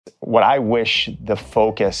What I wish the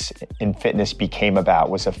focus in fitness became about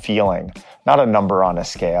was a feeling, not a number on a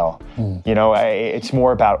scale. You know, it's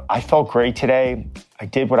more about, I felt great today. I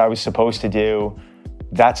did what I was supposed to do.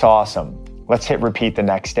 That's awesome. Let's hit repeat the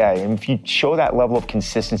next day. And if you show that level of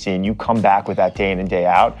consistency and you come back with that day in and day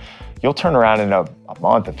out, you'll turn around in a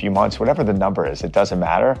month, a few months, whatever the number is, it doesn't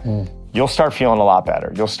matter. You'll start feeling a lot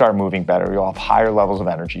better. You'll start moving better. You'll have higher levels of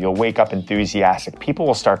energy. You'll wake up enthusiastic. People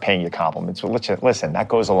will start paying you compliments. Well, listen, that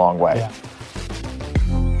goes a long way. Yeah.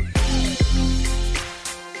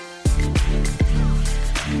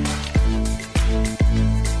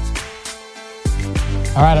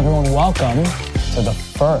 All right, everyone, welcome to the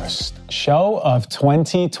first show of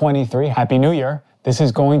 2023. Happy New Year. This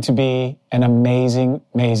is going to be an amazing,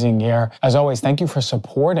 amazing year. As always, thank you for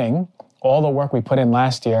supporting all the work we put in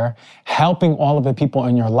last year, helping all of the people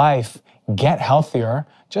in your life get healthier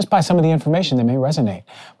just by some of the information that may resonate.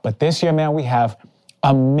 But this year, man, we have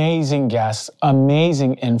amazing guests,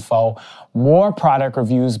 amazing info, more product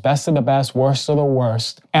reviews, best of the best, worst of the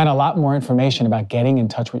worst, and a lot more information about getting in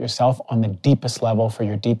touch with yourself on the deepest level for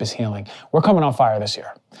your deepest healing. We're coming on fire this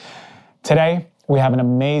year. Today, we have an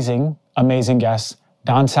amazing, amazing guest,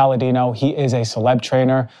 Don Saladino. He is a celeb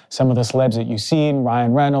trainer. Some of the celebs that you've seen,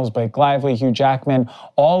 Ryan Reynolds, Blake Lively, Hugh Jackman,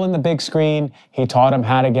 all in the big screen. He taught them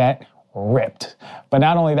how to get ripped. But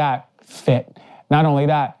not only that, fit. Not only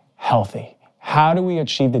that, healthy. How do we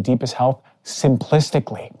achieve the deepest health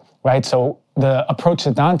simplistically, right? So the approach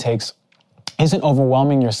that Don takes isn't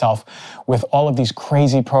overwhelming yourself with all of these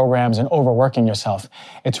crazy programs and overworking yourself.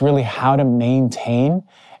 It's really how to maintain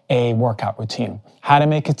a workout routine, how to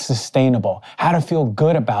make it sustainable, how to feel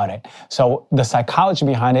good about it. So the psychology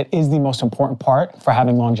behind it is the most important part for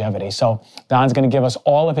having longevity. So Don's gonna give us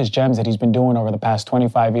all of his gems that he's been doing over the past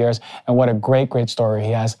 25 years, and what a great, great story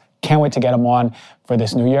he has. Can't wait to get him on for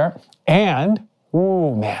this new year. And,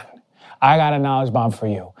 ooh, man, I got a knowledge bomb for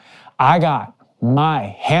you. I got my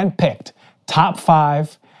hand-picked top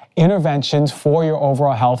 5 interventions for your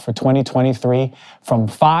overall health for 2023, from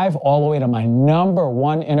 5 all the way to my number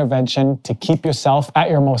 1 intervention to keep yourself at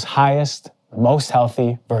your most highest, most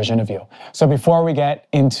healthy version of you. So before we get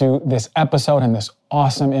into this episode and this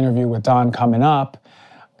awesome interview with Don coming up,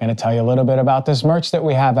 I'm going to tell you a little bit about this merch that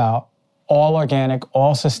we have out. All organic,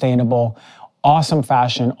 all sustainable, awesome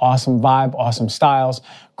fashion, awesome vibe, awesome styles,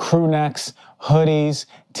 crew necks, hoodies,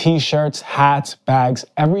 t-shirts, hats, bags,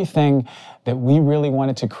 everything that we really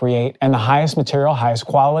wanted to create, and the highest material, highest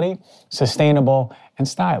quality, sustainable, and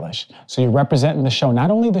stylish. So you're representing the show, not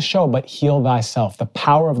only the show, but heal thyself, the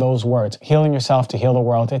power of those words, healing yourself to heal the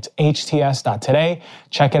world. It's hts.today.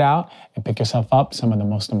 Check it out and pick yourself up some of the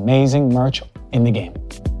most amazing merch in the game.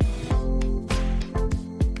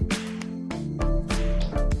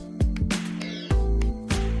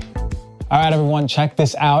 All right, everyone, check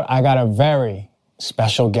this out. I got a very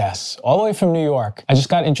special guest all the way from New York. I just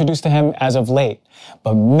got introduced to him as of late,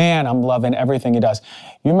 but man, I'm loving everything he does.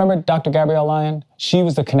 You remember Dr. Gabrielle Lyon? She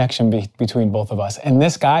was the connection between both of us. And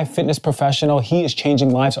this guy, fitness professional, he is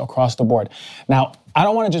changing lives across the board. Now, I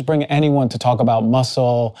don't want to just bring anyone to talk about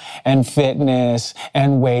muscle and fitness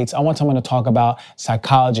and weights. I want someone to talk about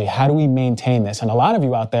psychology. How do we maintain this? And a lot of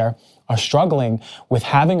you out there are struggling with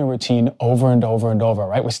having a routine over and over and over,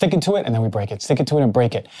 right? We're sticking to it and then we break it, sticking to it and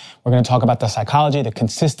break it. We're going to talk about the psychology, the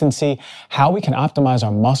consistency, how we can optimize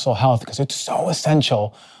our muscle health, because it's so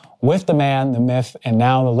essential, with the man, the myth, and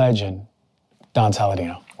now the legend, Don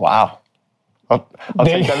Saladino. Wow. I'll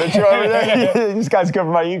take that intro over there. This guy's good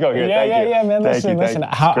for my ego here. Yeah, man. Listen.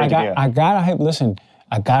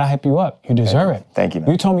 I gotta hype you up. You deserve it. Thank you,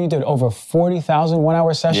 man. You told me you did over 40,000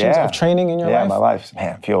 one-hour sessions of training in your life. Yeah, my life.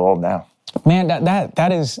 Man, I feel old now. Man,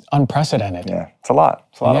 that is unprecedented. Yeah, it's a lot.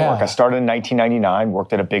 It's a lot of work. I started in 1999,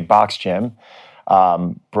 worked at a big box gym,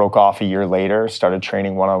 broke off a year later, started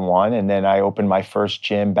training one-on-one, and then I opened my first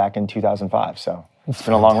gym back in 2005. So it's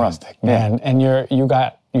been a long run. Man, and you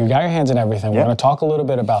got your hands in everything. We're going to talk a little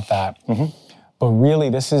bit about that. But really,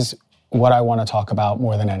 this is what I want to talk about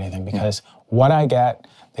more than anything, because what I get,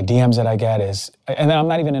 the DMs that I get is, and then I'm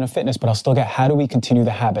not even into fitness, but I'll still get, how do we continue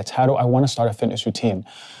the habits? How do I want to start a fitness routine?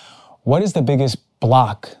 What is the biggest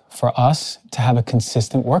block for us to have a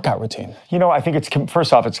consistent workout routine? You know, I think it's,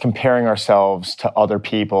 first off, it's comparing ourselves to other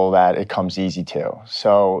people that it comes easy to.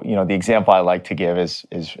 So, you know, the example I like to give is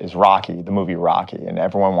Rocky, the movie Rocky, and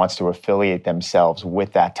everyone wants to affiliate themselves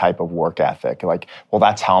with that type of work ethic. Like, well,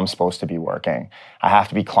 that's how I'm supposed to be working. I have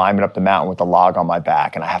to be climbing up the mountain with a log on my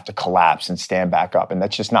back, and I have to collapse and stand back up. And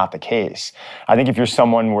that's just not the case. I think if you're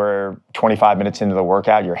someone where 25 minutes into the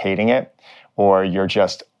workout, you're hating it, or you're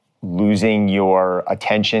just losing your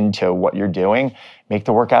attention to what you're doing, make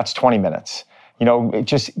the workouts 20 minutes.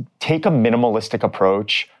 just take a minimalistic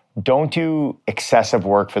approach. Don't do excessive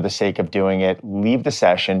work for the sake of doing it. Leave the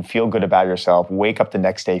session, feel good about yourself, wake up the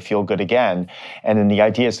next day, feel good again. And then the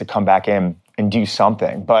idea is to come back in and do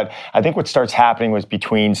something. But I think what starts happening was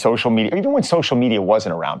between social media, even when social media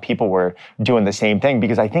wasn't around, people were doing the same thing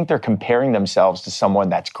because I think they're comparing themselves to someone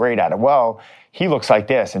that's great at it. Well, he looks like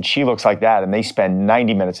this and she looks like that, and they spend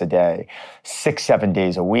 90 minutes a day, 6-7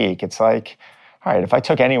 days a week. It's like, all right, if I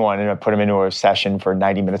took anyone and I put them into a session for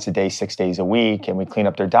 90 minutes a day, 6 days a week, and we clean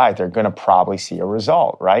up their diet, they're going to probably see a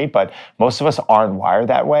result, right? But most of us aren't wired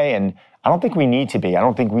that way, and I don't think we need to be. I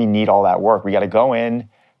don't think we need all that work. We got to go in,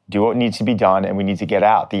 do what needs to be done, and we need to get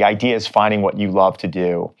out. The idea is finding what you love to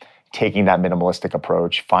do, taking that minimalistic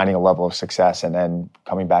approach, finding a level of success, and then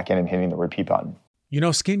coming back in and hitting the repeat button.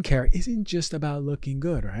 Skincare isn't just about looking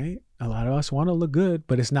good, right? A lot of us want to look good,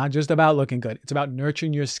 but it's not just about looking good. It's about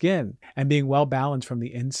nurturing your skin and being well balanced from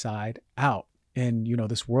the inside out. And,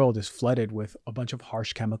 this world is flooded with a bunch of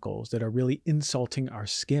harsh chemicals that are really insulting our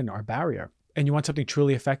skin, our barrier. And you want something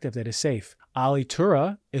truly effective that is safe.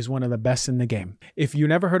 Alitura is one of the best in the game. If you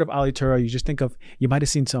never heard of Alitura, you just think of, you might have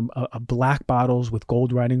seen some black bottles with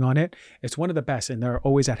gold writing on it. It's one of the best, and they're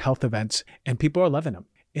always at health events, and people are loving them.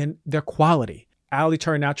 And their quality.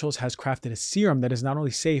 Alitura Naturals has crafted a serum that is not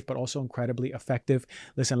only safe, but also incredibly effective.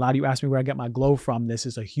 Listen, a lot of you ask me where I get my glow from. This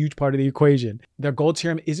is a huge part of the equation. Their gold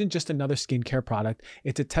serum isn't just another skincare product.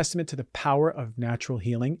 It's a testament to the power of natural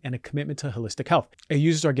healing and a commitment to holistic health. It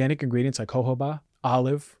uses organic ingredients like jojoba,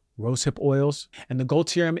 olive, rosehip oils, and the gold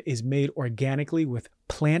serum is made organically with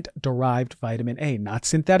plant-derived vitamin A, not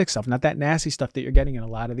synthetic stuff, not that nasty stuff that you're getting in a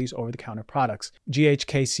lot of these over-the-counter products.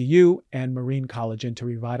 GHKCU and marine collagen to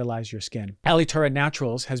revitalize your skin. Alitura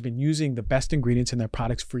Naturals has been using the best ingredients in their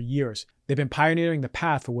products for years. They've been pioneering the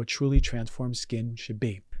path for what truly transformed skin should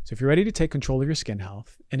be. So if you're ready to take control of your skin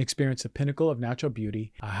health and experience the pinnacle of natural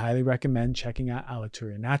beauty, I highly recommend checking out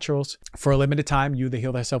Alitura Naturals. For a limited time, you, the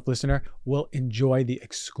Heal Thyself listener, will enjoy the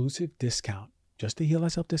exclusive discount, just the Heal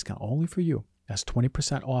Thyself discount, only for you. That's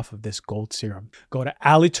 20% off of this gold serum. Go to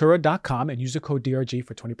alitura.com and use the code DRG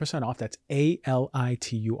for 20% off. That's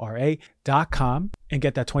ALITURA.com and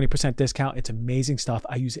get that 20% discount. It's amazing stuff.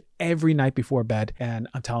 I use it every night before bed, and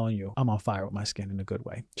I'm telling you, I'm on fire with my skin in a good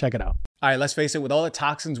way. Check it out. All right, let's face it, with all the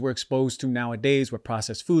toxins we're exposed to nowadays with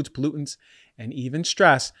processed foods, pollutants, and even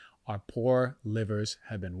stress, our poor livers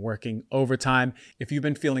have been working overtime. If you've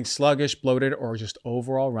been feeling sluggish, bloated, or just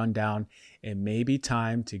overall run down, it may be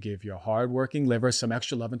time to give your hardworking liver some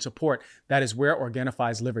extra love and support. That is where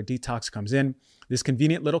Organifi's Liver Detox comes in. This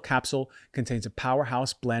convenient little capsule contains a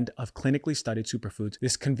powerhouse blend of clinically studied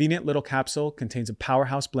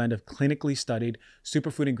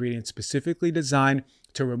superfood ingredients specifically designed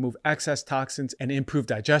to remove excess toxins and improve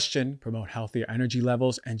digestion, promote healthier energy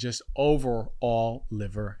levels, and just overall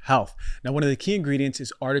liver health. Now, one of the key ingredients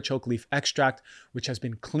is artichoke leaf extract, which has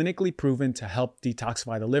been clinically proven to help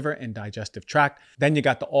detoxify the liver and digestive tract. Then you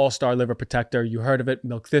got the All-Star Liver Protector. You heard of it,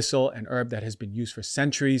 milk thistle, an herb that has been used for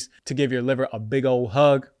centuries to give your liver a big old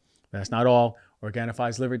hug. That's not all.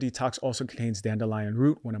 Organifi's Liver Detox also contains dandelion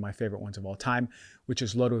root, one of my favorite ones of all time, which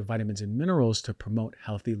is loaded with vitamins and minerals to promote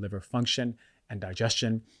healthy liver function and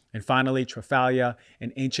digestion. And finally, Triphalia,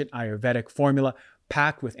 an ancient Ayurvedic formula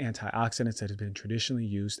packed with antioxidants that has been traditionally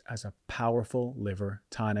used as a powerful liver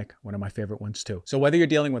tonic, one of my favorite ones too. So whether you're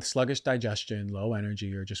dealing with sluggish digestion, low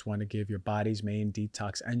energy, or just want to give your body's main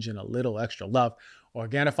detox engine a little extra love,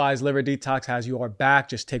 Organifi's Liver Detox has your back.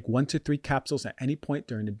 Just take 1 to 3 capsules at any point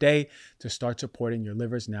during the day to start supporting your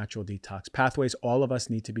liver's natural detox pathways. All of us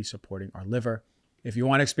need to be supporting our liver. If you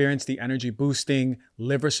want to experience the energy boosting,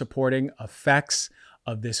 liver supporting effects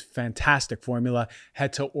of this fantastic formula,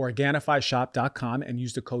 head to OrganifiShop.com and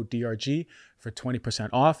use the code DRG for 20%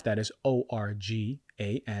 off. That is ORGANIFI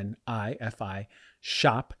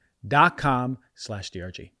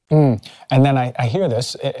shop.com/DRG. And then I hear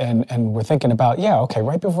this and we're thinking about,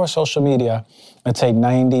 right before social media, let's say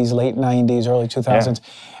 90s, late 90s, early 2000s. Yeah.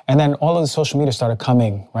 And then all of the social media started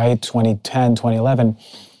coming, right? 2010, 2011.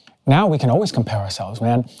 Now we can always compare ourselves,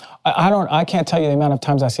 man. I can't tell you the amount of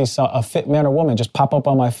times I see a fit man or woman just pop up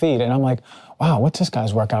on my feed, and I'm like, wow, what's this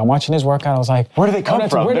guy's workout? I'm watching his workout. I was like, where do they come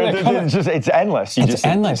from? It's endless. It's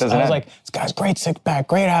endless. I was like, this guy's great six pack,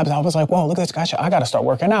 great abs. I was like, whoa, look at this guy. I got to start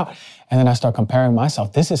working out. And then I start comparing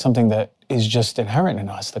myself. This is something that is just inherent in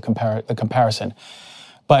us, the comparison.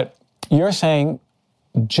 But you're saying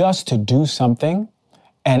just to do something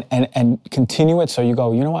and continue it, so you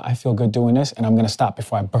go, you know what, I feel good doing this, and I'm going to stop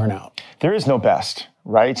before I burn out. There is no best,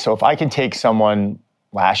 right? So if I can take someone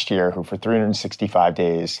last year who for 365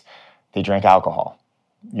 days, they drank alcohol,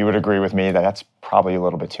 you would agree with me that that's probably a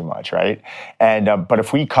little bit too much, right? And but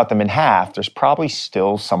if we cut them in half, there's probably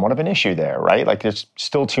still somewhat of an issue there, right? Like there's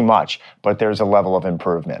still too much, but there's a level of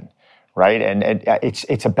improvement, right? And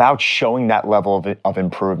it's about showing that level of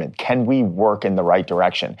improvement. Can we work in the right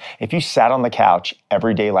direction? If you sat on the couch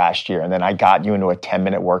every day last year and then I got you into a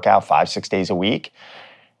 10-minute workout 5-6 days a week,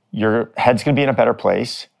 your head's going to be in a better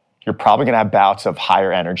place. You're probably going to have bouts of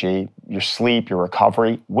higher energy. Your sleep, your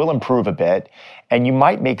recovery will improve a bit. And you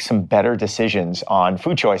might make some better decisions on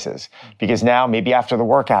food choices. Because now, maybe after the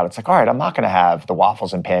workout, it's like, all right, I'm not going to have the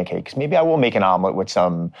waffles and pancakes. Maybe I will make an omelet with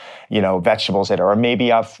some, vegetables in it. Or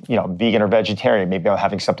maybe I'm, vegan or vegetarian. Maybe I'm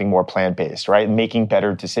having something more plant-based, right? Making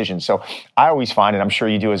better decisions. So I always find, and I'm sure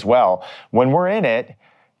you do as well, when we're in it,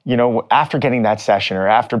 after getting that session or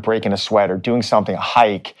after breaking a sweat or doing something, a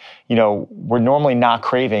hike, we're normally not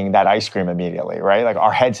craving that ice cream immediately, right? Like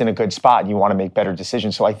our head's in a good spot and you want to make better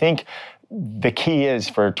decisions. So I think the key is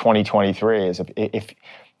for 2023 is if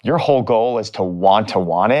your whole goal is to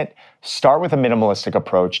want it, start with a minimalistic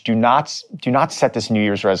approach. Do not set this New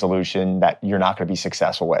Year's resolution that you're not going to be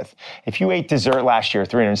successful with. If you ate dessert last year,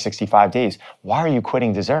 365 days, why are you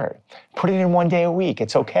quitting dessert? Put it in 1 day a week.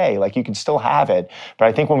 It's okay. Like you can still have it. But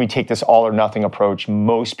I think when we take this all or nothing approach,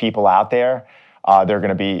 most people out there, they're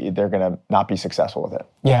going to not be successful with it.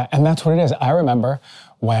 Yeah, and that's what it is. I remember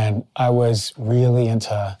when I was really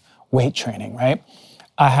into weight training, right?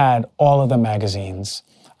 I had all of the magazines.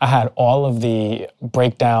 I had all of the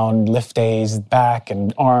breakdown lift days, back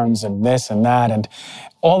and arms and this and that, and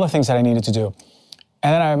all the things that I needed to do.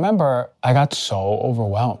 And then I remember I got so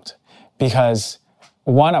overwhelmed because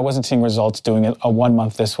one, I wasn't seeing results doing it a 1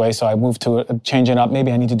 month this way. So I moved to changing up.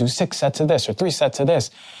 Maybe I need to do 6 sets of this or 3 sets of this.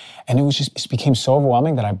 And it became so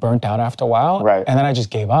overwhelming that I burnt out after a while. Right. And then I just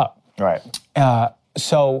gave up. Right.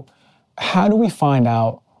 So how do we find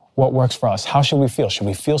out what works for us? How should we feel? Should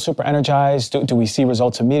we feel super energized? Do we see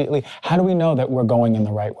results immediately? How do we know that we're going in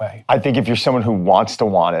the right way? I think if you're someone who wants to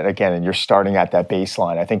want it, again, and you're starting at that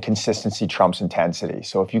baseline, I think consistency trumps intensity.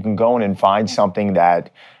 So if you can go in and find something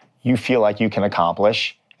that you feel like you can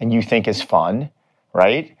accomplish and you think is fun,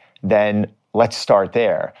 right? Then let's start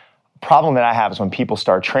there. Problem that I have is when people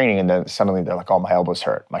start training and then suddenly they're like, oh, my elbows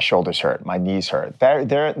hurt, my shoulders hurt, my knees hurt.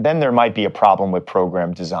 Then there might be a problem with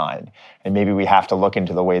program design. And maybe we have to look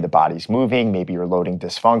into the way the body's moving. Maybe you're loading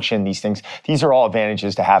dysfunction, these things. These are all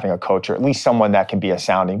advantages to having a coach or at least someone that can be a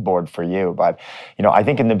sounding board for you. But, I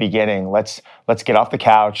think in the beginning, let's get off the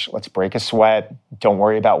couch. Let's break a sweat. Don't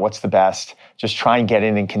worry about what's the best. Just try and get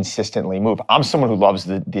in and consistently move. I'm someone who loves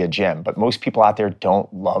the gym, but most people out there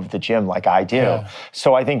don't love the gym like I do. Yeah.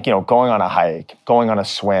 So I think, going on a hike, going on a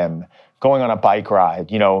swim, going on a bike ride,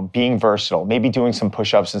 being versatile, maybe doing some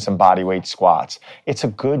push-ups and some body weight squats. It's a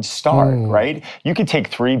good start, right? You could take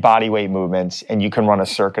 3 body weight movements and you can run a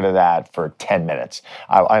circuit of that for 10 minutes.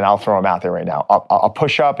 I'll throw them out there right now. A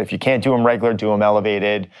push-up, if you can't do them regular, do them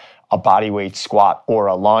elevated. A body weight squat or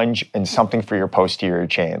a lunge and something for your posterior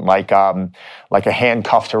chain, like a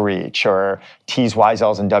handcuff to reach or T's, Y's,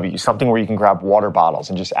 L's, and W's, something where you can grab water bottles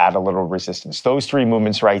and just add a little resistance. Those 3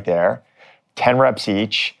 movements right there, 10 reps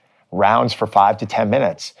each, rounds for 5 to 10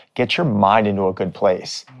 minutes. Get your mind into a good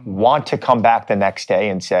place. Want to come back the next day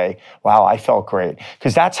and say, wow, I felt great.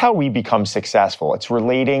 Because that's how we become successful. It's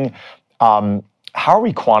relating, how are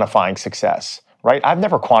we quantifying success, right? I've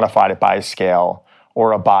never quantified it by a scale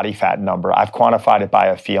or a body fat number. I've quantified it by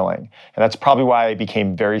a feeling. And that's probably why I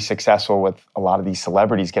became very successful with a lot of these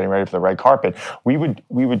celebrities getting ready for the red carpet. We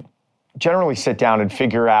would generally sit down and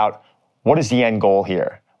figure out, what is the end goal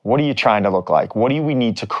here? What are you trying to look like? What do we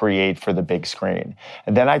need to create for the big screen?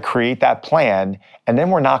 And then I create that plan, and then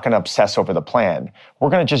we're not going to obsess over the plan. We're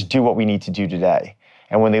going to just do what we need to do today.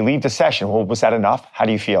 And when they leave the session, well, was that enough? How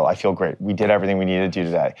do you feel? I feel great. We did everything we needed to do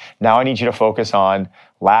today. Now I need you to focus on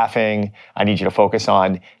laughing. I need you to focus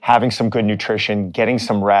on having some good nutrition, getting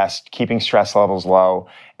some rest, keeping stress levels low.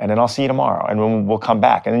 And then I'll see you tomorrow. And then we'll come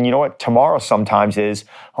back. And then you know what? Tomorrow sometimes is,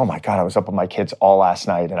 oh my God, I was up with my kids all last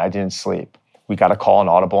night and I didn't sleep. We got to call an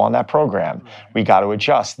audible on that program. We got to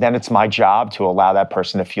adjust. Then it's my job to allow that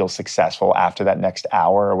person to feel successful after that next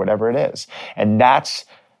hour or whatever it is. And that's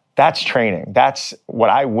training. That's what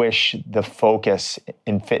I wish the focus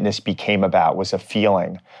in fitness became about, was a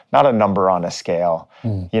feeling, not a number on a scale.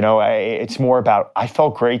 It's more about, I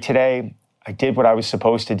felt great today. I did what I was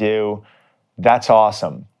supposed to do. That's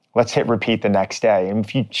awesome. Let's hit repeat the next day. And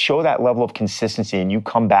if you show that level of consistency and you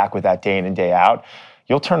come back with that day in and day out,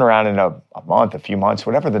 you'll turn around in a month, a few months,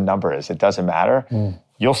 whatever the number is, it doesn't matter.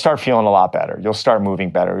 you'll start feeling a lot better. You'll start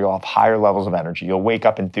moving better. You'll have higher levels of energy. You'll wake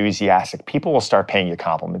up enthusiastic. People will start paying you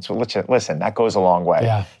compliments. So listen, that goes a long way.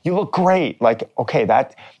 Yeah. You look great. Like, okay,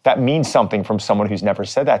 that means something from someone who's never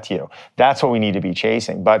said that to you. That's what we need to be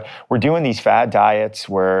chasing. But we're doing these fad diets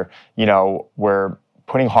where, we're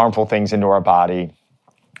putting harmful things into our body.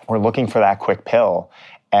 We're looking for that quick pill.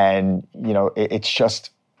 And,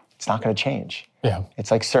 it's not going to change. Yeah.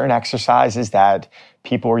 It's like certain exercises that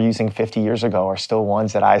people were using 50 years ago are still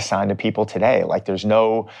ones that I assign to people today. Like there's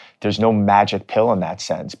no magic pill in that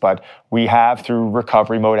sense. But we have, through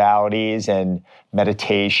recovery modalities and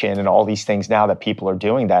meditation and all these things now that people are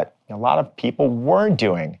doing that a lot of people weren't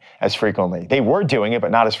doing as frequently. They were doing it, but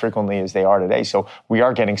not as frequently as they are today. So we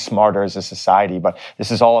are getting smarter as a society. But this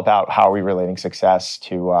is all about how are we relating success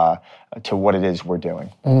to what it is we're doing.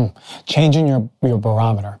 Changing your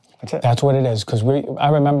barometer. That's it. That's what it is. Because I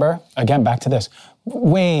remember, again, back to this,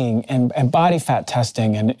 weighing and body fat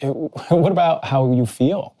testing. And what about how you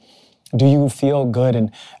feel? Do you feel good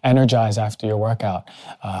and energized after your workout?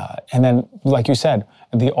 And then, like you said,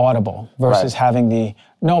 the audible versus having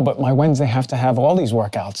but my Wednesday have to have all these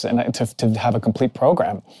workouts and to have a complete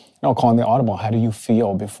program. Calling the audible, how do you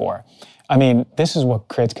feel before? I mean, this is what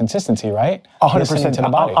creates consistency, right? 100%. To the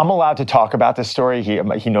body. I'm allowed to talk about this story.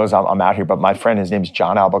 He knows I'm out here, but my friend, his name's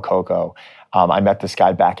John Albacoco. I met this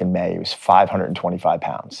guy back in May. He was 525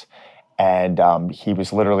 pounds. And he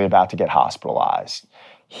was literally about to get hospitalized.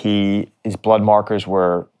 His blood markers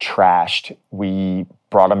were trashed. We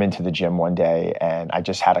brought him into the gym one day, and I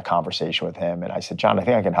just had a conversation with him. And I said, John, I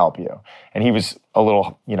think I can help you. And he was a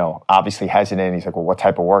little, obviously hesitant. He's like, well, what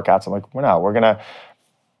type of workouts? I'm like, well, no,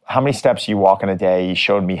 how many steps do you walk in a day? He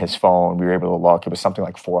showed me his phone. We were able to look. It was something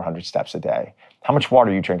like 400 steps a day. How much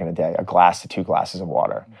water are you drinking a day? A glass to 2 glasses of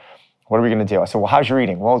water. What are we going to do? I said, well, how's your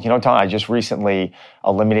eating? Well, Don, I just recently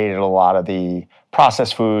eliminated a lot of the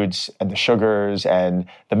processed foods and the sugars and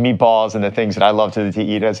the meatballs and the things that I love to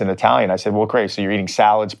eat as an Italian. I said, well, great. So you're eating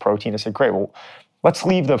salads, protein. I said, great. Well, let's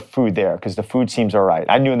leave the food there because the food seems all right.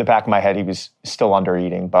 I knew in the back of my head he was still under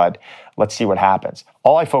eating, but let's see what happens.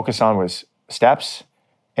 All I focused on was steps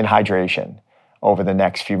and hydration over the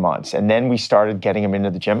next few months. And then we started getting him into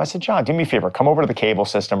the gym. I said, John, do me a favor. Come over to the cable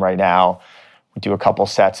system right now. We do a couple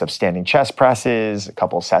sets of standing chest presses, a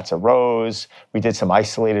couple sets of rows. We did some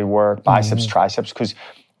isolated work, biceps, triceps, because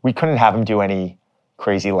we couldn't have him do any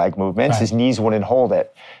crazy leg movements. Right. His knees wouldn't hold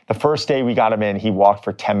it. The first day we got him in, he walked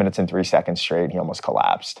for 10 minutes and 3 seconds straight, and he almost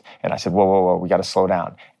collapsed. And I said, whoa, we got to slow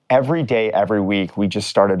down. Every day, every week, we just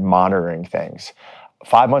started monitoring things.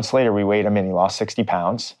 5 months later, we weighed him in. He lost 60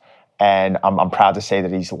 pounds. And I'm proud to say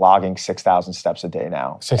that he's logging 6,000 steps a day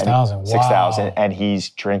now. 6,000, wow. 6,000, and he's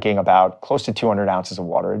drinking about close to 200 ounces of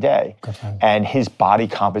water a day. And his body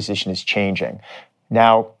composition is changing.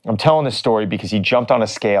 Now, I'm telling this story because he jumped on a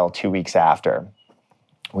scale 2 weeks after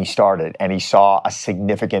we started, and he saw a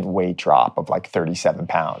significant weight drop of like 37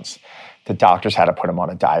 pounds. The doctors had to put him on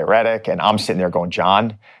a diuretic, and I'm sitting there going,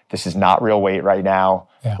 John, this is not real weight right now.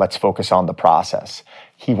 Yeah. Let's focus on the process.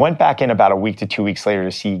 He went back in about a week to 2 weeks later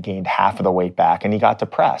to see he gained half of the weight back, and he got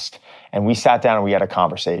depressed. And we sat down and we had a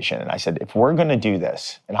conversation. And I said, if we're going to do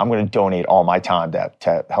this, and I'm going to donate all my time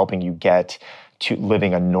to helping you get to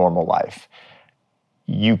living a normal life,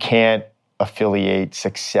 you can't affiliate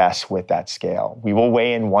success with that scale. We will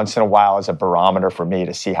weigh in once in a while as a barometer for me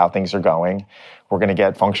to see how things are going. We're going to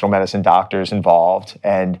get functional medicine doctors involved,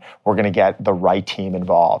 and we're going to get the right team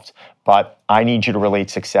involved. But I need you to relate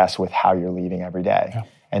success with how you're leaving every day. Yeah.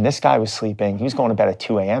 And this guy was sleeping. He was going to bed at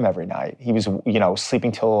 2 a.m. every night. He was,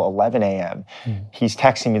 sleeping till 11 a.m. He's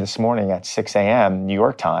texting me this morning at 6 a.m. New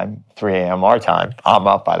York time, 3 a.m. our time. I'm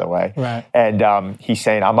up, by the way. Right. And he's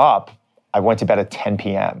saying, I'm up. I went to bed at 10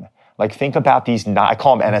 p.m. Like, think about these, I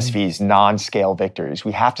call them NSVs, non-scale victories.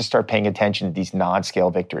 We have to start paying attention to these non-scale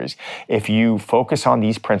victories. If you focus on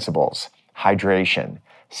these principles, hydration,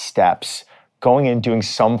 steps, going in doing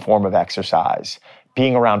some form of exercise,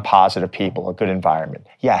 being around positive people, a good environment.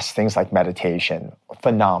 Yes, things like meditation,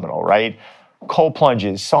 phenomenal, right? Cold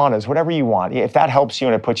plunges, saunas, whatever you want. If that helps you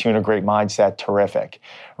and it puts you in a great mindset, terrific,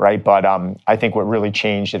 right? But I think what really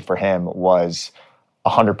changed it for him was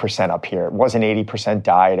 100% up here. It wasn't 80%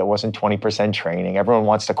 diet. It wasn't 20% training. Everyone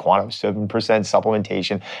wants to quantum 7%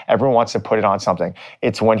 supplementation. Everyone wants to put it on something.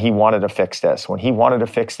 It's when he wanted to fix this. When he wanted to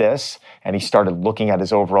fix this and he started looking at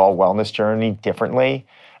his overall wellness journey differently,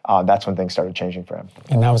 that's when things started changing for him.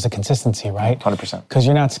 And that was the consistency, right? 100%. Because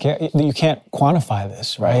you're not scared. You can't quantify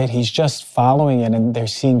this, right? He's just following it and they're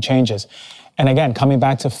seeing changes. And again, coming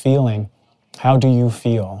back to feeling, How do you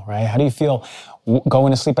feel, right? How do you feel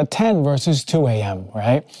going to sleep at 10 versus 2 a.m.,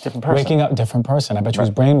 right? Different person. Waking up, different person. I bet you his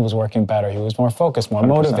brain was working better. He was more focused, more 100%.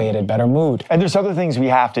 Motivated, better mood. And there's other things we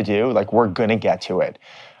have to do, like we're gonna get to it,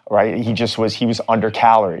 right? He was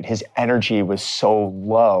undercaloried. His energy was so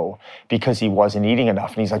low because he wasn't eating enough.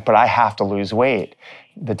 And he's like, but I have to lose weight.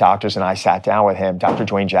 The doctors and I sat down with him. Dr.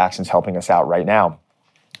 Dwayne Jackson's helping us out right now.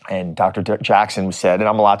 And Dr. Jackson said, and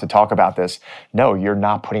I'm allowed to talk about this, no, you're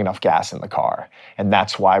not putting enough gas in the car. And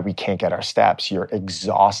that's why we can't get our steps. You're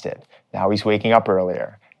exhausted. Now he's waking up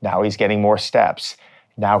earlier. Now he's getting more steps.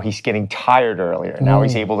 Now he's getting tired earlier. Now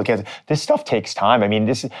he's able to get, this stuff takes time. I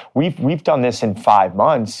mean, we've done this in 5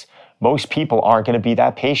 months. Most people aren't going to be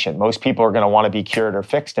that patient. Most people are going to want to be cured or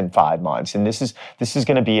fixed in 5 months. And this is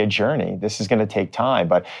going to be a journey. This is going to take time,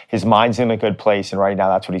 but his mind's in a good place. And right now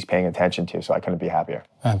that's what he's paying attention to. So I couldn't be happier.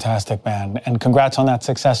 Fantastic, man. And congrats on that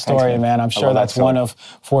success story, man. I'm sure that's one of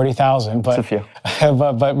 40,000, but, it's a few.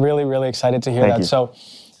 but really, really excited to hear Thank that.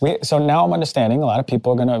 you. So now I'm understanding a lot of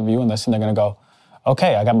people are going to view this and they're going to go,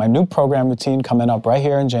 okay, I got my new program routine coming up right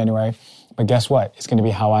here in January, but guess what? It's going to be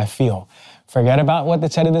how I feel. Forget about what they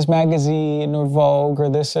said in this magazine or Vogue or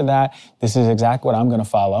this or that. This is exactly what I'm going to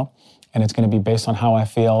follow. And it's going to be based on how I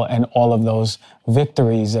feel and all of those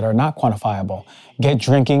victories that are not quantifiable.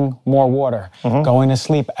 Drinking more water, going to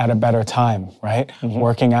sleep at a better time, right?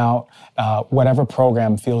 Working out, whatever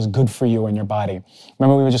program feels good for you and your body.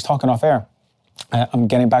 Remember, we were just talking off air. I'm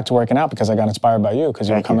getting back to working out because I got inspired by you because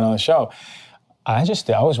you were coming on the show. I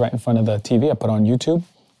was right in front of the TV. I put on YouTube.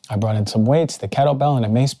 I brought in some weights, the kettlebell and a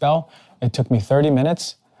mace bell. It took me 30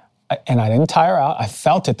 minutes, and I didn't tire out. I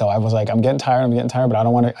felt it, though. I was like, I'm getting tired, but I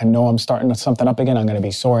don't want to, I know I'm starting something up again. I'm going to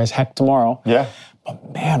be sore as heck tomorrow. Yeah.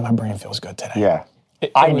 But man, my brain feels good today. Yeah.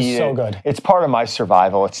 It was so good. It's part of my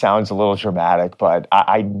survival. It sounds a little dramatic, but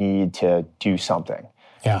I need to do something.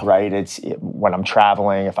 Yeah. Right? When I'm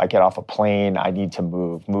traveling, if I get off a plane, I need to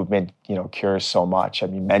move. Movement, cures so much. I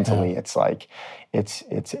mean, mentally, it's like, it's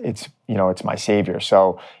my savior.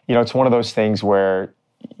 So, it's one of those things where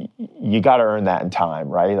you got to earn that in time,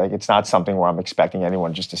 right? Like, it's not something where I'm expecting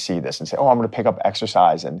anyone just to see this and say, oh, I'm going to pick up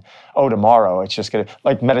exercise, and tomorrow it's just going to,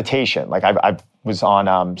 like meditation. Like I was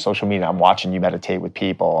on social media, I'm watching you meditate with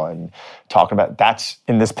people and talking about, that's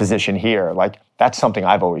in this position here. Like, that's something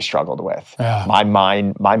I've always struggled with. Yeah. My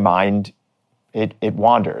mind, it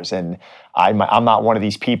wanders, and I'm not one of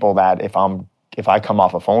these people that if I come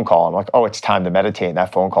off a phone call, I'm like, oh, it's time to meditate, and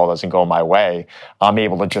that phone call doesn't go my way, I'm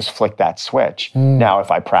able to just flick that switch. Now, if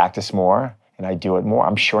I practice more and I do it more,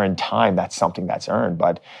 I'm sure in time that's something that's earned.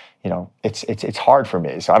 But it's hard for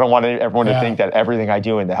me. So I don't want everyone to think that everything I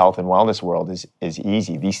do in the health and wellness world is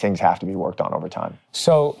easy. These things have to be worked on over time.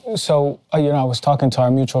 So I was talking to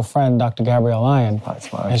our mutual friend, Dr. Gabrielle Lyon,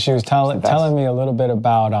 and she was telling me a little bit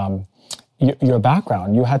about your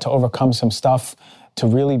background. You had to overcome some stuff to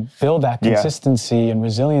really build that consistency and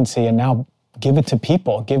resiliency, and now give it to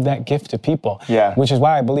people, give that gift to people. Yeah. Which is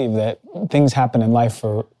why I believe that things happen in life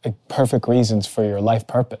for perfect reasons for your life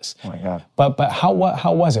purpose. Oh my God. But how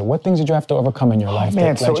was it? What things did you have to overcome in your life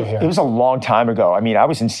that led you here? It was a long time ago. I mean, I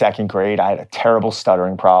was in second grade. I had a terrible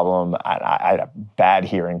stuttering problem. I had a bad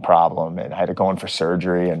hearing problem, and I had to go in for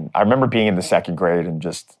surgery. And I remember being in the second grade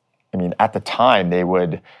and at the time they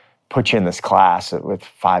would put you in this class with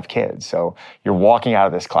 5 kids. So you're walking out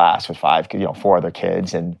of this class with 4 other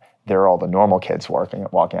kids, and they're all the normal kids walking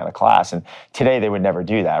out of class. And today they would never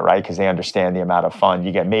do that, right? Because they understand the amount of fun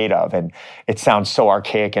you get made of. And it sounds so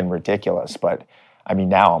archaic and ridiculous. But I mean,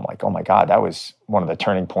 now I'm like, oh my God, that was one of the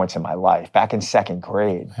turning points in my life. Back in second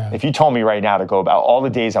grade. Yeah. If you told me right now to go about all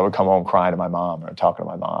the days I would come home crying to my mom or talking to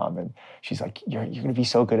my mom, and she's like, you're going to be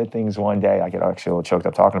so good at things one day. I get actually a little choked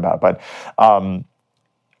up talking about it. But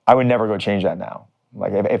I would never go change that now.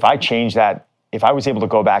 Like if I change that, if I was able to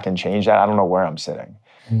go back and change that, I don't know where I'm sitting.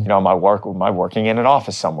 Am I working in an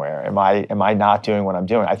office somewhere? Am I not doing what I'm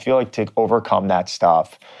doing? I feel like to overcome that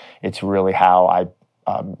stuff, it's really how I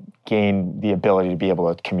gain the ability to be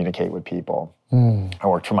able to communicate with people. I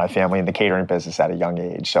worked for my family in the catering business at a young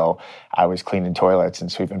age. So I was cleaning toilets and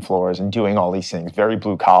sweeping floors and doing all these things, very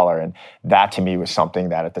blue collar. And that to me was something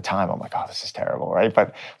that at the time I'm like, oh, this is terrible, right?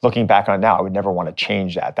 But looking back on it now, I would never want to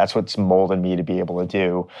change that. That's what's molded me to be able to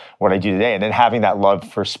do what I do today. And then having that love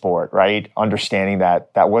for sport, right? Understanding that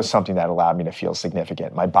was something that allowed me to feel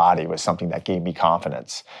significant. My body was something that gave me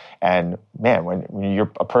confidence. And man, when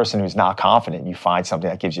you're a person who's not confident, you find something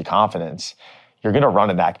that gives you confidence, you're going to run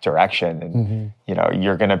in that direction, and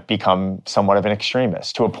you're going to become somewhat of an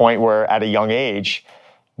extremist to a point where at a young age,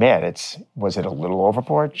 man, was it a little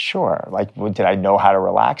overboard? Sure. Like, did I know how to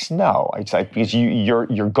relax? No. It's like, because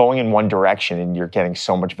you're going in one direction and you're getting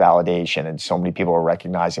so much validation and so many people are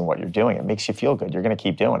recognizing what you're doing. It makes you feel good. You're going to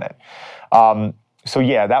keep doing it. So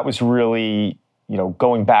yeah, that was really,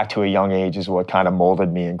 going back to a young age is what kind of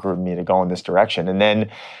molded me and groomed me to go in this direction. And then,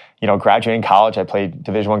 graduating college, I played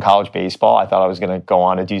Division I college baseball. I thought I was going to go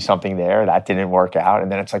on to do something there. That didn't work out.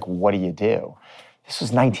 And then it's like, what do you do? This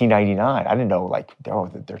was 1999. I didn't know, like,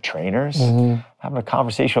 they're trainers. Mm-hmm. Having a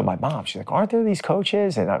conversation with my mom. She's like, aren't there these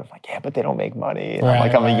coaches? And I'm like, yeah, but they don't make money. And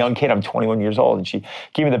I'm a young kid. I'm 21 years old. And she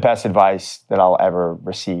gave me the best advice that I'll ever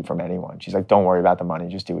receive from anyone. She's like, don't worry about the money.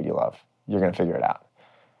 Just do what you love. You're going to figure it out.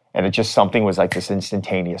 And it just, something was like this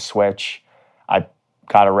instantaneous switch. I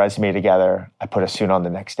got a resume together. I put a suit on the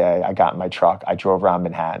next day. I got in my truck. I drove around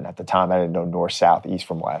Manhattan. At the time, I didn't know north, south, east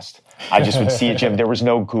from west. I just would see a gym. There was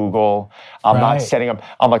no Google. I'm not setting up.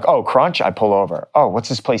 I'm like, oh, Crunch, I pull over. Oh, what's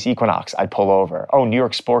this place, Equinox? I pull over. Oh, New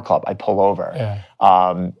York Sport Club, I pull over.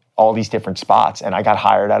 Yeah. All these different spots. And I got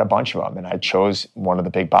hired at a bunch of them. And I chose one of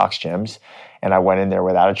the big box gyms. And I went in there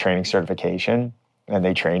without a training certification. And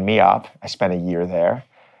they trained me up. I spent a year there.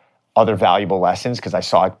 Other valuable lessons, because I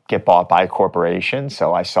saw it get bought by a corporation.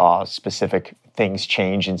 So I saw specific things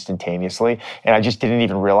change instantaneously. And I just didn't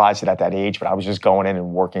even realize it at that age, but I was just going in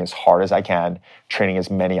and working as hard as I can, training as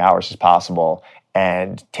many hours as possible,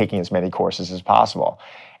 and taking as many courses as possible.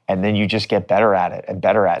 And then you just get better at it and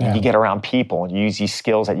better at it. Yeah. And you get around people and you use these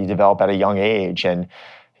skills that you develop at a young age. And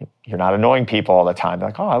you're not annoying people all the time. They're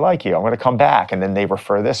like, oh, I like you. I'm going to come back. And then they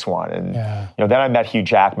refer this one. And then I met Hugh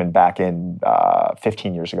Jackman back in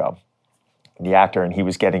 15 years ago, the actor, and he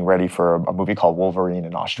was getting ready for a movie called Wolverine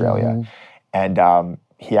in Australia. Mm-hmm. And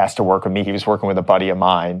he asked to work with me. He was working with a buddy of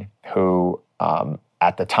mine who,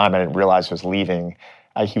 at the time, I didn't realize was leaving.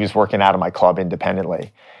 He was working out of my club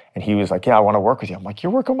independently. And he was like, yeah, I want to work with you. I'm like,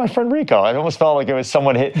 you're working with my friend Rico. I almost felt like it was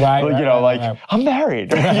someone I'm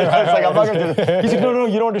married. It's like, I'm not going to do this. He's like, no,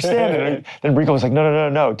 you don't understand. And then Rico was like,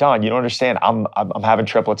 no, Don, you don't understand. I'm having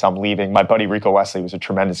triplets. I'm leaving. My buddy Rico Wesley was a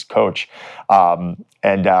tremendous coach.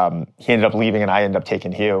 And he ended up leaving and I ended up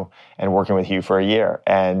taking Hugh and working with Hugh for a year.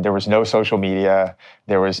 And there was no social media.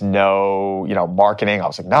 There was no, marketing. I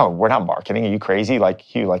was like, no, we're not marketing. Are you crazy? Like,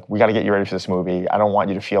 Hugh, we got to get you ready for this movie. I don't want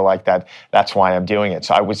you to feel like that. That's why I'm doing it.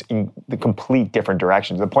 So I was in the complete different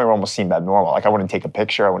direction to the point where it almost seemed abnormal. Like I wouldn't take a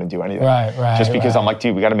picture. I wouldn't do anything. Right. Just because I'm like,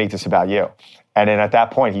 dude, we got to make this about you. And then at that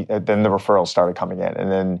point, then the referrals started coming in.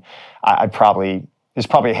 And then there's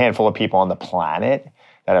probably a handful of people on the planet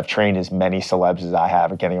that have trained as many celebs as I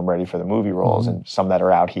have at getting them ready for the movie roles, and some that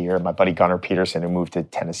are out here. My buddy Gunnar Peterson, who moved to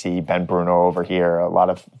Tennessee, Ben Bruno over here, a lot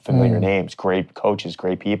of familiar names, great coaches,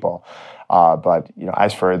 great people. But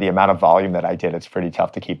as for the amount of volume that I did, it's pretty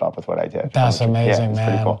tough to keep up with what I did. That's amazing, man.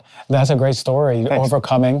 Pretty cool. That's a great story. Thanks.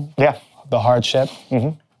 Overcoming the hardship,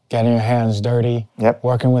 getting your hands dirty,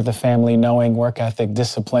 working with the family, knowing work ethic,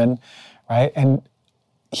 discipline, right? And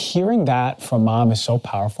hearing that from mom is so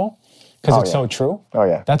powerful. Because it's so true. Oh,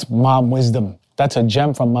 yeah. That's mom wisdom. That's a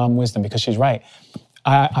gem from mom wisdom because she's right.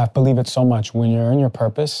 I believe it so much. When you're in your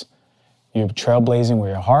purpose, you're trailblazing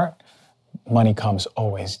with your heart, money comes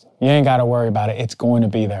always. You ain't got to worry about it. It's going to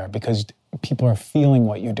be there because people are feeling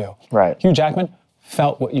what you do. Right. Hugh Jackman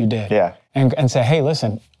felt what you did. Yeah. And say, hey,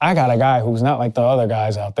 listen, I got a guy who's not like the other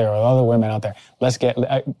guys out there or the other women out there.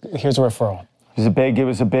 Here's a referral. It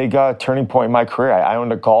was a big turning point in my career. I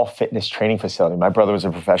owned a golf fitness training facility. My brother was a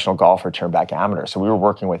professional golfer, turned back amateur. So we were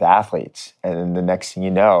working with athletes. And then the next thing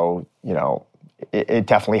you know, it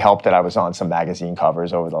definitely helped that I was on some magazine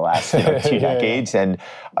covers over the last 2 decades.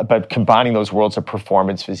 But combining those worlds of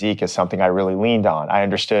performance physique is something I really leaned on. I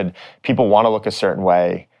understood people want to look a certain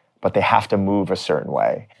way, but they have to move a certain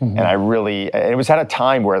way. Mm-hmm. And it was at a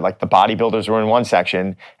time where like the bodybuilders were in one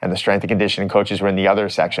section and the strength and conditioning coaches were in the other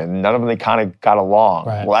section. None of them, they kind of got along.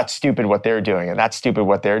 Right. Well, that's stupid what they're doing and that's stupid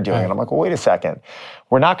what they're doing. Right. And I'm like, well, wait a second.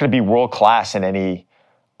 We're not going to be world class in any,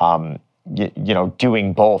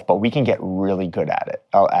 doing both, but we can get really good at it,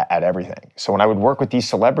 at everything. So when I would work with these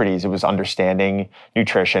celebrities, it was understanding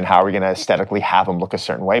nutrition. How are we going to aesthetically have them look a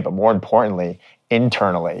certain way? But more importantly,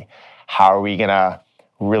 internally, how are we going to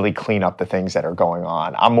really clean up the things that are going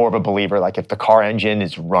on? I'm more of a believer, like if the car engine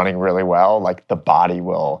is running really well, like the body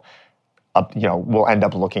will end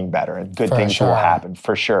up looking better and good things will happen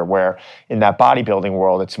for sure. Where in that bodybuilding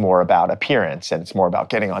world, it's more about appearance and it's more about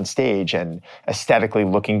getting on stage and aesthetically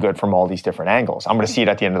looking good from all these different angles. I'm going to see it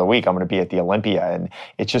at the end of the week. I'm going to be at the Olympia and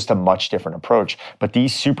it's just a much different approach. But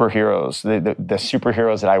these superheroes, the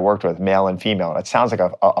superheroes that I worked with, male and female, and it sounds like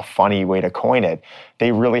a funny way to coin it.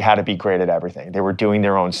 they really had to be great at everything. They were doing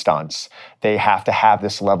their own stunts. They have to have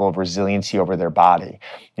this level of resiliency over their body.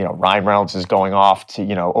 Ryan Reynolds is going off to,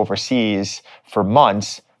 overseas for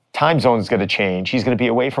months. Time zone's going to change. He's going to be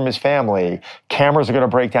away from his family. Cameras are going to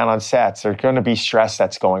break down on sets. There's going to be stress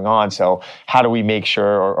that's going on. So how do we make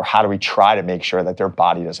sure, or how do we try to make sure that their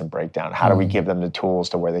body doesn't break down? How do we give them the tools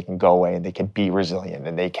to where they can go away and they can be resilient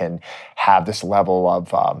and they can have this level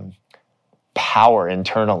of power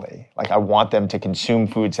internally? Like, I want them to consume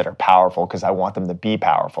foods that are powerful because I want them to be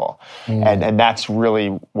powerful. And that's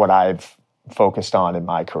really what I've focused on in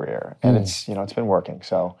my career. And it's been working.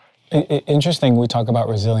 So interesting, we talk about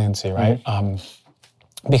resiliency, right?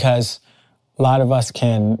 Because a lot of us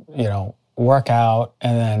can, work out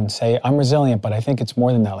and then say, I'm resilient, but I think it's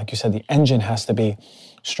more than that. Like you said, the engine has to be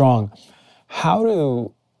strong. How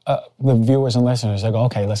do the viewers and listeners, they go,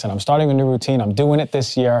 okay, listen, I'm starting a new routine. I'm doing it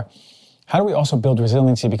this year. How do we also build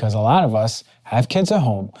resiliency? Because a lot of us have kids at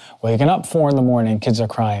home, waking up 4 a.m, kids are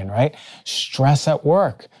crying, right? Stress at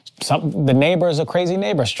work. The neighbor is a crazy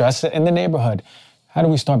neighbor, stress in the neighborhood. How do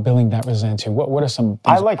we start building that resiliency? What are some things?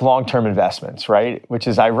 I like long-term investments, right? Which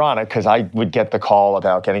is ironic because I would get the call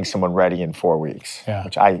about getting someone ready in 4 weeks,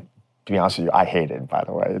 which to be honest with you, I hated, by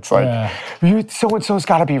the way. It's like, so-and-so's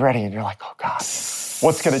got to be ready. And you're like, oh God,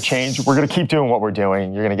 what's going to change? We're going to keep doing what we're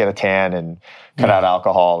doing. You're going to get a tan and cut out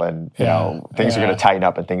alcohol and, things are going to tighten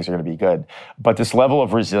up and things are going to be good. But this level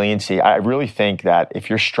of resiliency, I really think that if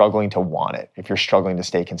you're struggling to want it, if you're struggling to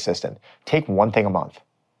stay consistent, take one thing a month.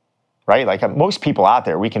 Right? Like most people out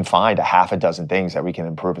there, we can find a half a dozen things that we can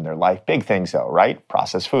improve in their life. Big things though, right?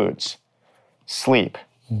 Processed foods, sleep,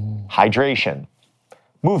 hydration,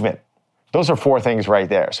 movement. Those are 4 things right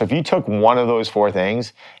there. So if you took one of those 4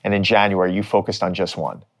 things and in January you focused on just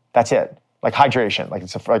one, that's it. Like hydration,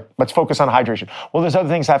 let's focus on hydration. Well, there's other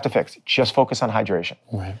things I have to fix. Just focus on hydration.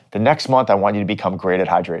 Right. The next month, I want you to become great at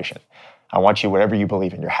hydration. I want you, whatever you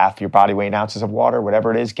believe in, your half your body weight in ounces of water,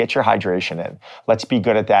 whatever it is, get your hydration in. Let's be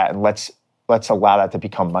good at that, and let's allow that to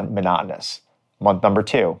become monotonous. Month number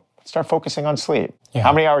 2, start focusing on sleep. Yeah.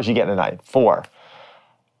 How many hours you get in a night? 4.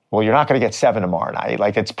 Well, you're not going to get 7 tomorrow night.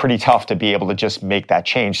 Like, it's pretty tough to be able to just make that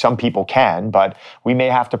change. Some people can, but we may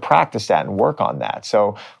have to practice that and work on that.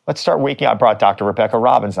 So let's start waking up. I brought Dr. Rebecca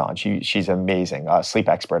Robbins on. She's amazing, sleep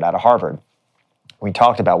expert out of Harvard. We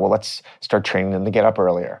talked about, well, let's start training them to get up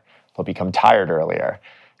earlier. They'll become tired earlier.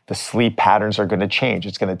 The sleep patterns are going to change.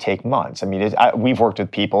 It's going to take months. I mean, we've worked with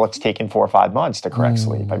people, it's taken 4 or 5 months to correct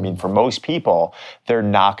sleep. I mean, for most people, they're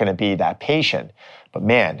not going to be that patient. But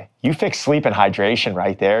man, you fix sleep and hydration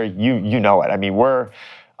right there, you know it. I mean,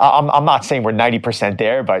 I'm not saying we're 90%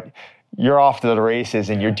 there, but you're off to the races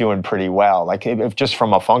and you're doing pretty well. Like, if just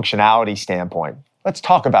from a functionality standpoint, let's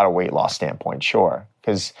talk about a weight loss standpoint, sure,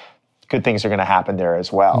 because good things are going to happen there as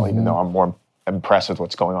well, even though I'm more impressed with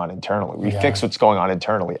what's going on internally. We fix what's going on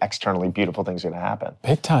internally. Externally, beautiful things are going to happen.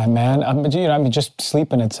 Big time, man. I mean, just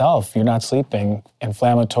sleep in itself. You're not sleeping.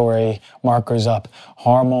 Inflammatory markers up,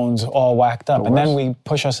 hormones all whacked up. And then we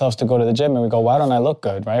push ourselves to go to the gym and we go, why don't I look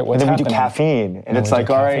good, right? What's happening? We do caffeine. And it's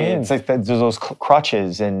like, all right, it's like there's those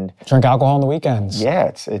crutches and... Drink alcohol on the weekends. Yeah,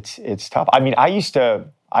 it's tough. I mean, I used to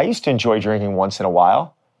enjoy drinking once in a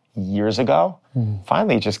while, years ago.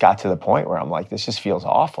 Finally, it just got to the point where I'm like, this just feels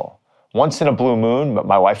awful. Once in a blue moon,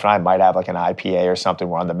 my wife and I might have like an IPA or something.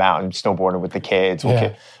 We're on the mountain snowboarding with the kids.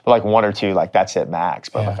 Like 1 or 2, like that's it max.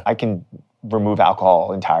 But like, I can remove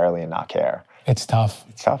alcohol entirely and not care. It's tough.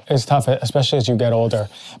 It's tough, especially as you get older.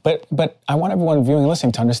 But I want everyone viewing and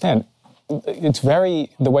listening to understand, the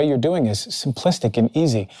way you're doing is simplistic and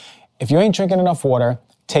easy. If you ain't drinking enough water,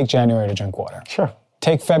 take January to drink water. Sure.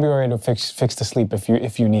 Take February to fix the sleep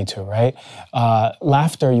if you need to, right?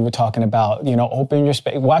 Laughter, you were talking about, open your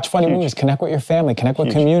space, watch funny movies, connect with your family, connect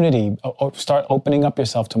with community, start opening up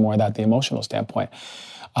yourself to more of that, the emotional standpoint.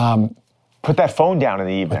 Put that phone down in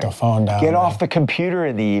the evening. Put the phone down. Get off the computer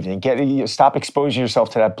in the evening. Stop exposing yourself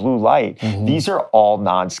to that blue light. These are all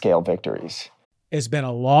non-scale victories. It's been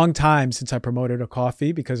a long time since I promoted a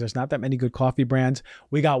coffee because there's not that many good coffee brands.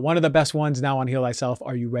 We got one of the best ones now on Heal Thyself.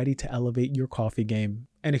 Are you ready to elevate your coffee game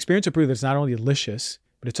and experience a brew that's not only delicious,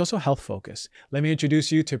 but it's also health focused? Let me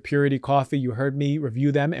introduce you to Purity Coffee. You heard me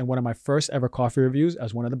review them in one of my first ever coffee reviews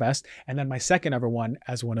as one of the best, and then my second ever one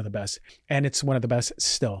as one of the best. And it's one of the best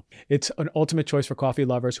still. It's an ultimate choice for coffee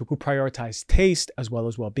lovers who prioritize taste as well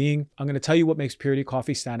as well-being. I'm going to tell you what makes Purity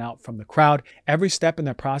Coffee stand out from the crowd. Every step in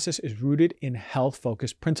their process is rooted in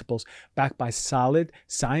health-focused principles backed by solid,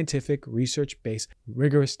 scientific, research-based,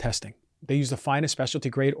 rigorous testing. They use the finest specialty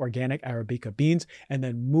grade organic Arabica beans and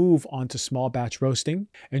then move on to small batch roasting,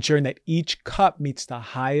 ensuring that each cup meets the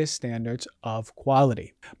highest standards of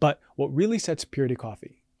quality. But what really sets Purity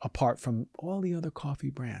Coffee apart from all the other coffee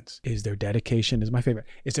brands is their dedication, is my favorite,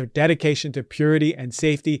 is their dedication to purity and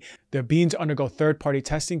safety. Their beans undergo third-party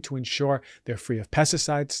testing to ensure they're free of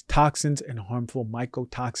pesticides, toxins, and harmful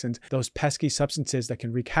mycotoxins, those pesky substances that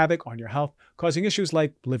can wreak havoc on your health, causing issues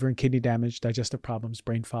like liver and kidney damage, digestive problems,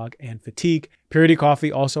 brain fog, and fatigue. Purity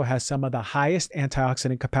Coffee also has some of the highest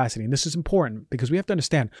antioxidant capacity. And this is important because we have to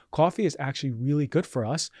understand coffee is actually really good for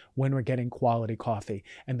us when we're getting quality coffee.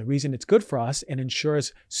 And the reason it's good for us and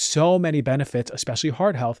ensures so many benefits, especially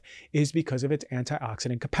heart health, is because of its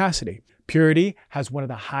antioxidant capacity. Purity has one of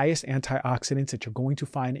the highest antioxidants that you're going to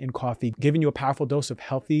find in coffee, giving you a powerful dose of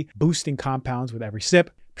healthy, boosting compounds with every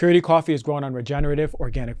sip. Purity Coffee is grown on regenerative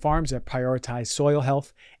organic farms that prioritize soil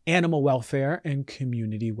health, animal welfare, and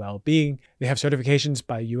community well-being. They have certifications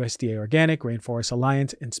by USDA Organic, Rainforest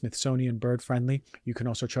Alliance, and Smithsonian Bird Friendly. You can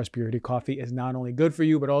also trust Purity Coffee is not only good for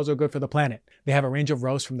you, but also good for the planet. They have a range of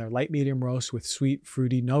roasts from their light medium roast with sweet,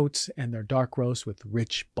 fruity notes and their dark roast with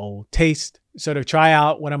rich, bold taste. So to try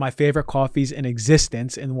out one of my favorite coffees in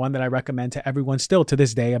existence and one that I recommend to everyone still to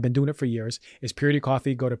this day, I've been doing it for years, is Purity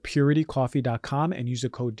Coffee. Go to puritycoffee.com and use the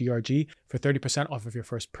code DRG for 30% off of your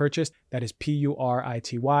first purchase. That is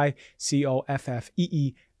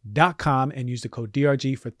puritycoffee.com and use the code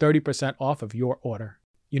DRG for 30% off of your order.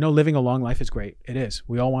 You know, living a long life is great. It is.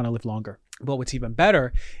 We all want to live longer. But what's even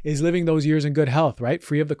better is living those years in good health, right?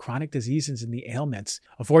 Free of the chronic diseases and the ailments.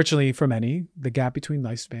 Unfortunately, for many, the gap between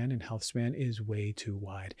lifespan and health span is way too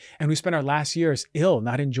wide. And we spend our last years ill,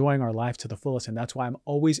 not enjoying our life to the fullest. And that's why I'm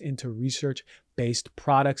always into research-based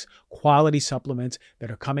products, quality supplements that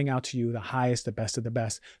are coming out to you, the highest, the best of the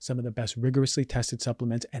best, some of the best rigorously tested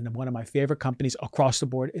supplements. And one of my favorite companies across the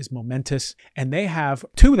board is Momentous. And they have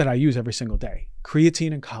two that I use every single day: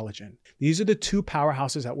 creatine and collagen. These are the two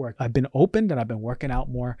powerhouses at work. I've been opened and I've been working out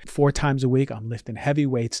more 4 times a week. I'm lifting heavy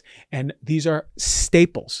weights, and these are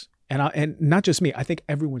staples. And not just me, I think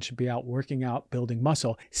everyone should be out working out, building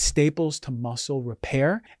muscle, staples to muscle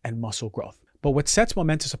repair and muscle growth. But what sets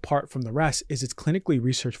Momentous apart from the rest is its clinically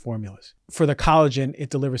researched formulas. For the collagen,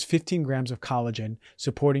 it delivers 15 grams of collagen,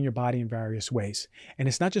 supporting your body in various ways. And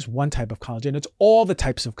it's not just one type of collagen, it's all the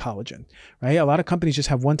types of collagen, right? A lot of companies just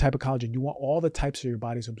have one type of collagen. You want all the types of your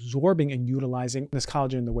body's absorbing and utilizing this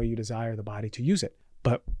collagen the way you desire the body to use it.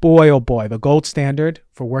 But boy, oh boy, the gold standard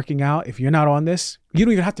for working out, if you're not on this, you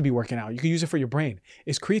don't even have to be working out. You can use it for your brain.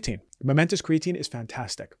 It's creatine. Momentous creatine is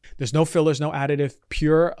fantastic. There's no fillers, no additive,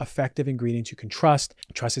 pure, effective ingredients you can trust.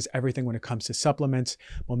 Trust is everything when it comes to supplements.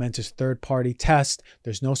 Momentous third-party test.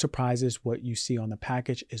 There's no surprises. What you see on the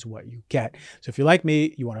package is what you get. So if you're like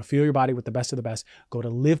me, you want to fuel your body with the best of the best, go to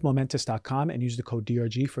livemomentous.com and use the code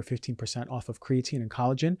DRG for 15% off of creatine and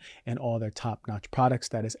collagen and all their top-notch products.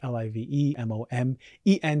 That is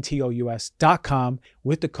livemomentous.com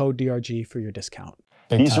with the code DRG for your discount.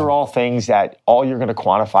 These are all things that all you're going to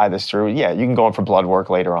quantify this through. Yeah, you can go in for blood work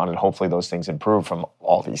later on, and hopefully those things improve from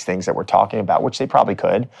all these things that we're talking about, which they probably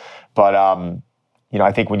could. But,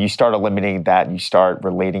 I think when you start eliminating that, you start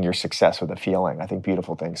relating your success with a feeling. I think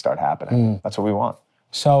beautiful things start happening. That's what we want.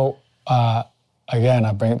 So, again,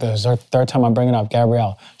 this is the third time I'm bringing up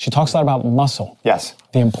Gabrielle. She talks a lot about muscle. Yes.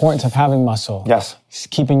 The importance of having muscle. Yes.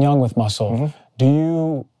 Keeping young with muscle.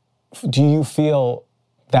 Mm-hmm. Do you feel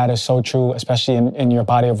that is so true, especially in your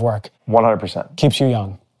body of work? 100%. Keeps you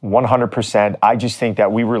young. 100%. I just think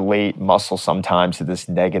that we relate muscle sometimes to this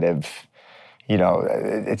negative,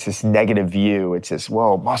 it's this negative view. It's this,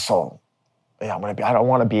 whoa, muscle. Yeah, I don't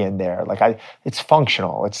want to be in there. It's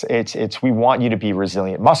functional. It's we want you to be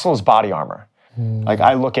resilient. Muscle is body armor. Like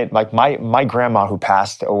I look at my grandma who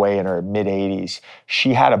passed away in her mid-80s,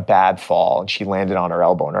 she had a bad fall and she landed on her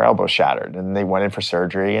elbow and her elbow shattered, and they went in for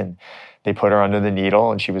surgery and they put her under the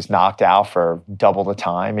needle and she was knocked out for double the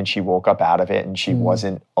time, and she woke up out of it and she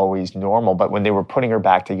wasn't always normal. But when they were putting her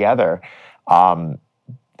back together,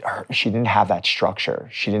 she didn't have that structure.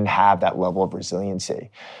 She didn't have that level of resiliency.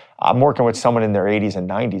 I'm working with someone in their 80s and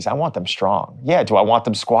 90s. I want them strong. Yeah, do I want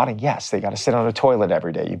them squatting? Yes, they got to sit on a toilet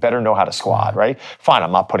every day. You better know how to squat, right? Fine,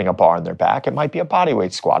 I'm not putting a bar on their back. It might be a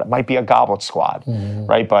bodyweight squat. It might be a goblet squat,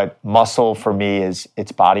 right? But muscle for me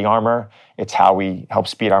it's body armor. It's how we help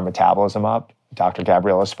speed our metabolism up. Dr.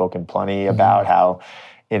 Gabrielle has spoken plenty about how,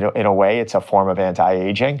 in a way, it's a form of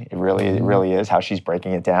anti-aging. It really is how she's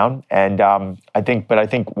breaking it down. And I think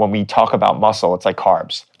when we talk about muscle, it's like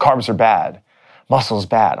carbs. Carbs are bad. Muscle's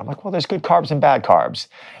bad. I'm like, well, there's good carbs and bad carbs.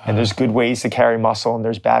 And there's good ways to carry muscle and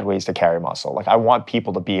there's bad ways to carry muscle. Like I want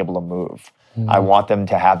people to be able to move. I want them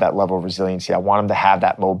to have that level of resiliency. I want them to have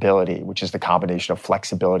that mobility, which is the combination of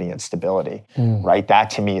flexibility and stability, right? That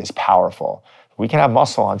to me is powerful. We can have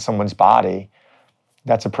muscle on someone's body.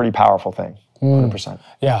 That's a pretty powerful thing, 100%.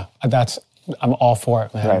 Yeah, I'm all for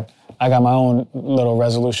it, man. Right. I got my own little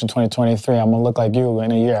resolution 2023. I'm gonna look like you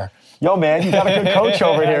in a year. Yo, man, you got a good coach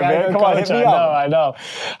over here, man. Come on, hit me up. I know.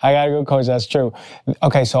 I got a good coach, that's true.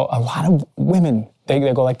 Okay, so a lot of women, they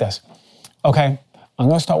go like this. Okay, I'm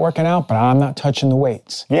gonna start working out, but I'm not touching the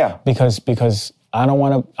weights. Yeah. Because I don't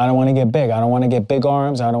wanna get big. I don't wanna get big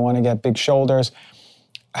arms. I don't wanna get big shoulders.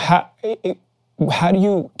 How do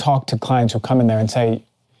you talk to clients who come in there and say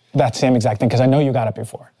that same exact thing? Because I know you got it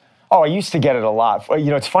before. Oh, I used to get it a lot.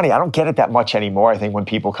 You know, it's funny. I don't get it that much anymore. I think when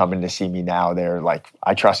people come in to see me now, they're like,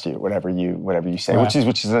 "I trust you, whatever you say," right.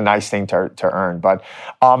 which is a nice thing to earn. But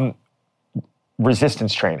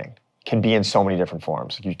resistance training can be in so many different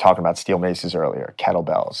forms. You were talking about steel maces earlier,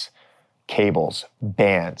 kettlebells, cables,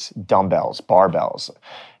 bands, dumbbells, barbells,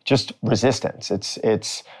 just resistance.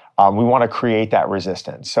 It's we want to create that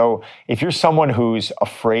resistance. So if you're someone who's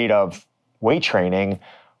afraid of weight training,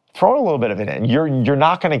 throw a little bit of it in. You're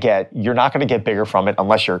not going to get bigger from it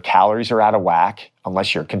unless your calories are out of whack,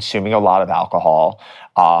 unless you're consuming a lot of alcohol.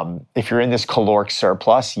 If you're in this caloric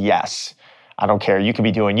surplus, yes. I don't care. You could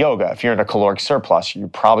be doing yoga. If you're in a caloric surplus, you're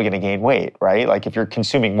probably going to gain weight, right? Like if you're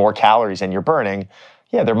consuming more calories than you're burning,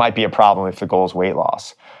 yeah, there might be a problem if the goal is weight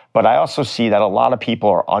loss. But I also see that a lot of people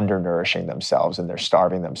are undernourishing themselves and they're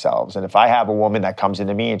starving themselves. And if I have a woman that comes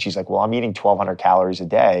into me and she's like, well, I'm eating 1,200 calories a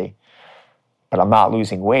day, but I'm not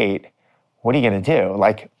losing weight, what are you going to do?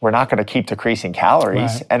 Like, we're not going to keep decreasing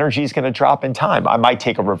calories. Right. Energy is going to drop in time. I might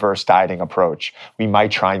take a reverse dieting approach. We might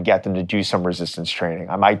try and get them to do some resistance training.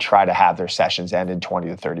 I might try to have their sessions end in 20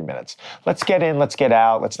 to 30 minutes. Let's get in, let's get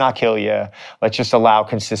out. Let's not kill you. Let's just allow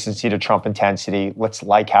consistency to trump intensity. Let's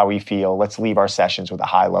like how we feel. Let's leave our sessions with a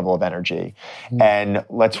high level of energy. And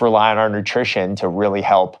let's rely on our nutrition to really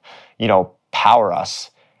help, power us.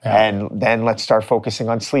 Yeah. And then let's start focusing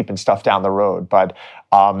on sleep and stuff down the road. But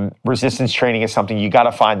resistance training is something you got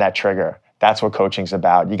to find that trigger. That's what coaching's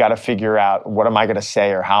about. You got to figure out, what am I going to say,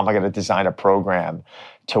 or how am I going to design a program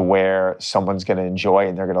to where someone's going to enjoy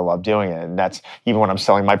and they're going to love doing it. And that's even when I'm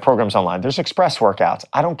selling my programs online. There's express workouts.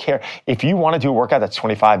 I don't care. If you want to do a workout that's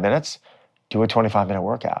 25 minutes, do a 25-minute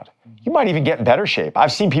workout. You might even get in better shape.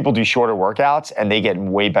 I've seen people do shorter workouts and they get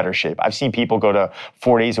in way better shape. I've seen people go to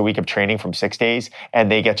 4 days a week of training from 6 days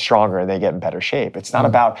and they get stronger and they get in better shape. It's not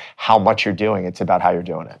about how much you're doing, it's about how you're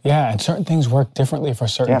doing it. Yeah, and certain things work differently for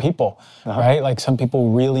certain people, right? Like some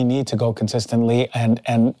people really need to go consistently and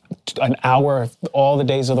an hour all the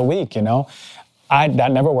days of the week,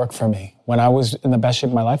 That never worked for me. When I was in the best shape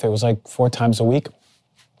of my life, it was like 4 times a week,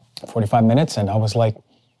 45 minutes, and I was good.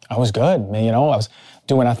 I was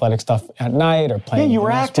doing athletic stuff at night or playing. Yeah, you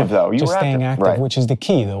were active though. Just staying active, right. Which is the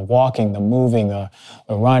key. The walking, the moving, the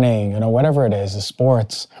running, whatever it is, the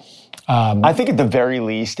sports. I think at the very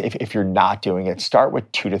least, if you're not doing it, start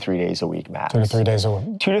with 2 to 3 days a week max. 2 to 3 days a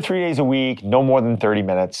week. 2 to 3 days a week, no more than 30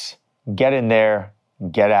 minutes. Get in there,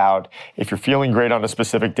 get out. If you're feeling great on a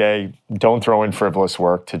specific day, don't throw in frivolous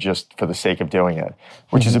work just for the sake of doing it,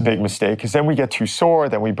 which is a big mistake, because then we get too sore,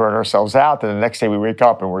 then we burn ourselves out, then the next day we wake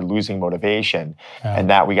up and we're losing motivation, and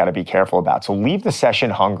that we got to be careful about. So leave the session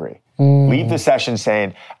hungry. Leave the session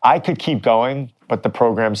saying, I could keep going, but the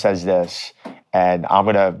program says this, and I'm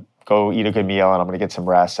going to go eat a good meal, and I'm going to get some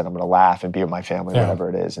rest, and I'm going to laugh and be with my family, whatever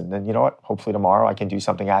it is. And then, you know what? Hopefully tomorrow I can do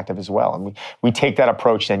something active as well. And we take that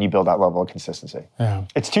approach, then you build that level of consistency. Yeah.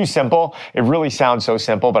 It's too simple. It really sounds so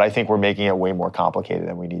simple, but I think we're making it way more complicated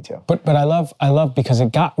than we need to. But I love because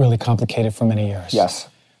it got really complicated for many years. Yes.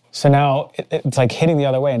 So now it's like hitting the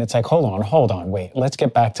other way, and it's like, hold on, wait, let's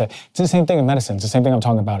get back to, it's the same thing in medicine. It's the same thing I'm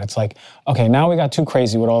talking about. It's like, okay, now we got too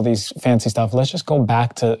crazy with all these fancy stuff. Let's just go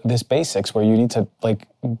back to this basics where you need to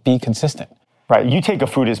be consistent. Right. You take a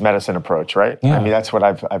food is medicine approach, right? Yeah. I mean, that's what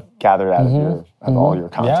I've gathered out of all your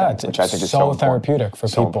content, yeah, which I think is so therapeutic for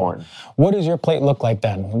people. Important. What does your plate look like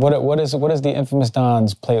then? What does the infamous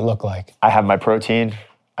Don's plate look like? I have my protein,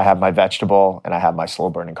 I have my vegetable, and I have my slow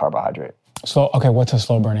burning carbohydrate. Okay, what's a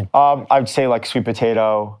slow burning? I'd say like sweet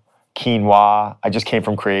potato, quinoa. I just came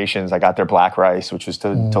from Creations. I got their black rice, which was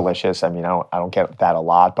delicious. I mean, I don't get that a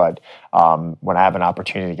lot, but when I have an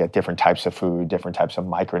opportunity to get different types of food, different types of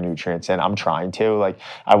micronutrients, and I'm trying to,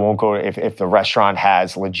 I won't go, if the restaurant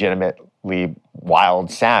has legitimately wild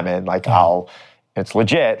salmon, it's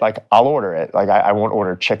legit, I'll order it. I won't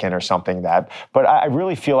order chicken or something but I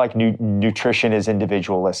really feel like nutrition is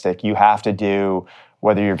individualistic. You have to do,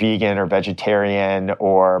 whether you're vegan or vegetarian,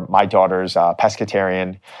 or my daughter's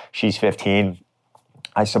pescatarian, she's 15.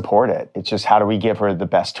 I support it. It's just how do we give her the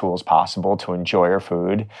best tools possible to enjoy her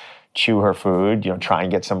food, chew her food, try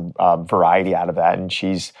and get some variety out of that. And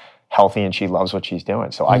she's healthy and she loves what she's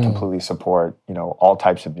doing. So I completely support, all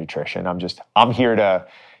types of nutrition. I'm here to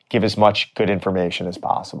give as much good information as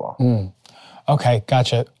possible. Okay,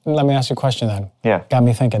 gotcha. Let me ask you a question then. Yeah. Got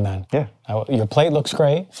me thinking then. Yeah. Your plate looks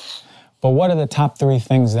great, but what are the top 3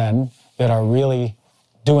 things then that are really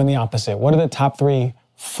doing the opposite? What are the top 3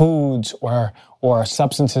 foods or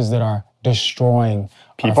substances that are destroying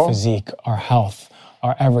our physique, our health,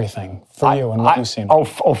 our everything for you and what you've seen?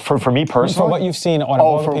 For me personally? For what you've seen on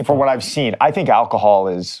all the people. For what I've seen, I think alcohol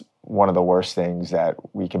is one of the worst things that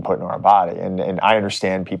we can put in our body. And I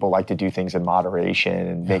understand people like to do things in moderation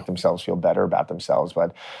and make themselves feel better about themselves,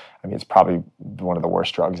 but it's probably one of the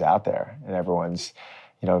worst drugs out there. And everyone's,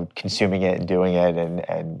 consuming it and doing it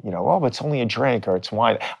and it's only a drink or it's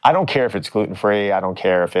wine. I don't care if it's gluten-free. I don't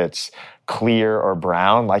care if it's clear or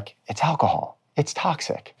brown. Like, it's alcohol. It's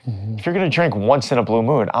toxic. If you're going to drink once in a blue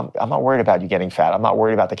moon, I'm not worried about you getting fat. I'm not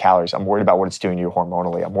worried about the calories. I'm worried about what it's doing to you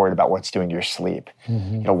hormonally. I'm worried about what it's doing to your sleep.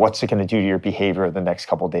 What's it going to do to your behavior the next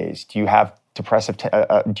couple of days? Do you have depression?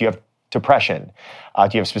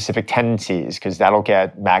 Do you have specific tendencies? Because that'll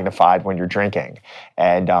get magnified when you're drinking.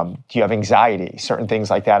 And do you have anxiety? Certain things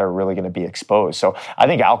like that are really going to be exposed. So I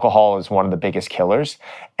think alcohol is one of the biggest killers.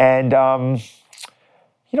 And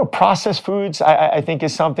processed foods, I think,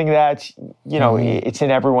 is something that, it's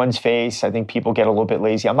in everyone's face. I think people get a little bit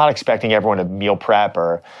lazy. I'm not expecting everyone to meal prep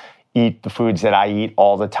or eat the foods that I eat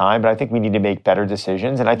all the time, but I think we need to make better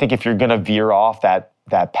decisions. And I think if you're going to veer off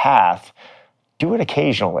that path, do it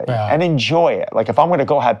occasionally and enjoy it. Like, if I'm going to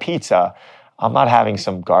go have pizza, I'm not having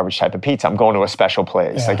some garbage type of pizza. I'm going to a special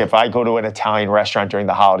place. Like, if I go to an Italian restaurant during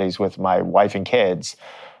the holidays with my wife and kids,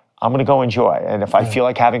 I'm going to go enjoy. And if I feel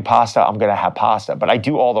like having pasta, I'm going to have pasta. But I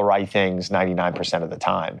do all the right things 99% of the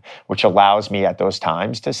time, which allows me at those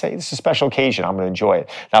times to say, this is a special occasion. I'm going to enjoy it.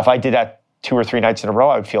 Now, if I did that 2 or 3 nights in a row,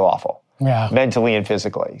 I would feel awful, mentally and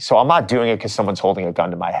physically. So I'm not doing it because someone's holding a gun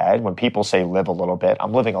to my head. When people say live a little bit,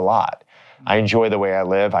 I'm living a lot. I enjoy the way I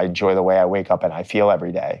live. I enjoy the way I wake up and I feel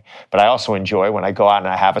every day. But I also enjoy when I go out and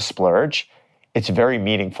I have a splurge. It's very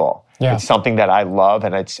meaningful. It's something that I love,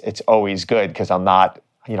 and it's always good because I'm not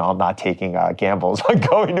taking gambles on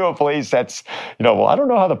going to a place that's, I don't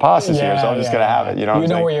know how the pasta's here, so I'm just going to have it. You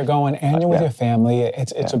know where you're going, and you're with your family.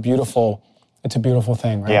 It's a beautiful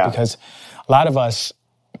thing, right? Because a lot of us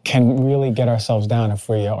can really get ourselves down if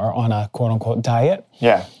we are on a quote unquote diet.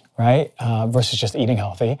 Right? Versus just eating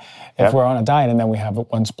healthy. If we're on a diet and then we have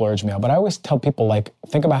one splurge meal. But I always tell people, like,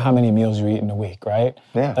 think about how many meals you eat in a week, right?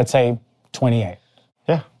 Let's say 28.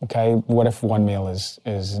 Okay. What if one meal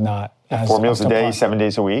is not as 4 meals a day, 7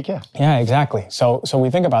 days a week? Yeah, exactly. So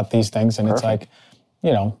we think about these things, and it's like,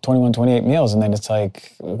 21, 28 meals, and then it's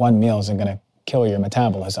like one meal isn't going to kill your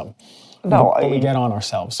metabolism. No, but we get on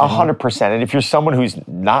ourselves. 100%. And if you're someone who's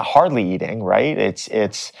not hardly eating, right?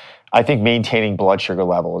 It's I think maintaining blood sugar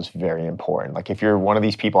level is very important. Like, if you're one of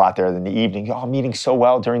these people out there in the evening, I'm eating so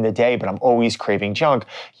well during the day, but I'm always craving junk,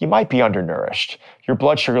 you might be undernourished. Your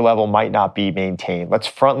blood sugar level might not be maintained. Let's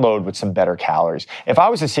front load with some better calories. If I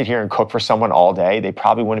was to sit here and cook for someone all day, they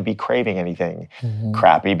probably wouldn't be craving anything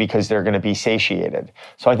crappy because they're going to be satiated.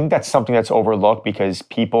 So I think that's something that's overlooked because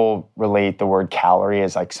people relate the word calorie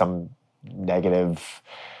as like some negative,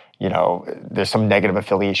 there's some negative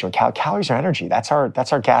affiliation with calories are energy. That's our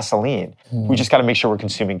gasoline. We just got to make sure we're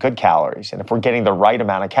consuming good calories. And if we're getting the right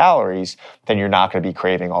amount of calories, then you're not going to be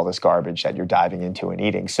craving all this garbage that you're diving into and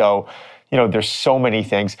eating. So, there's so many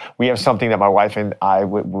things. We have something that my wife and I,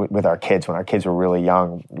 with our kids, when our kids were really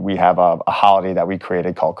young, we have a holiday that we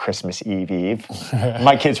created called Christmas Eve.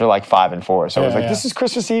 My kids were like 5 and 4. So it was like, this is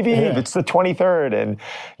Christmas Eve. It's the 23rd.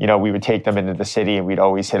 And, we would take them into the city and we'd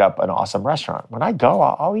always hit up an awesome restaurant. When I go,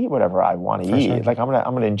 I'll eat whatever I want to eat. Sure. Like, I'm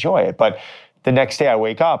gonna enjoy it. But the next day I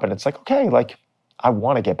wake up and it's like, okay, like, I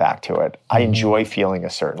want to get back to it. I enjoy feeling a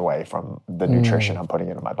certain way from the nutrition I'm putting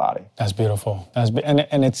into my body. That's beautiful.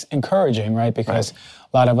 And it's encouraging, right? Because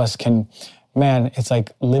a lot of us can, it's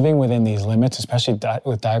like living within these limits, especially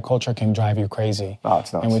with diet culture, can drive you crazy. Oh,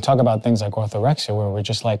 it's nuts. And we talk about things like orthorexia, where we're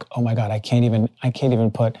just like, oh my God, I can't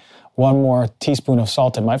even put one more teaspoon of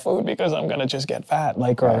salt in my food because I'm gonna just get fat,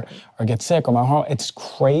 or get sick, or my hormone. It's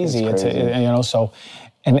crazy. So.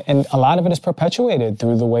 And a lot of it is perpetuated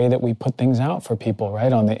through the way that we put things out for people,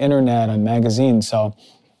 right? On the internet, on magazines. So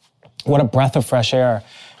what a breath of fresh air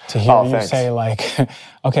to hear you say, like,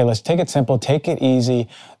 okay, let's take it simple, take it easy,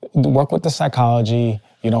 work with the psychology,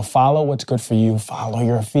 follow what's good for you, follow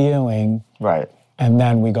your feeling. Right. And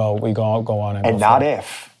then we go on and not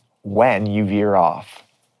if, when you veer off.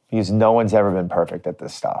 because no one's ever been perfect at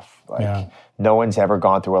this stuff. Like no one's ever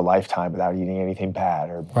gone through a lifetime without eating anything bad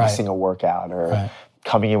or missing a workout or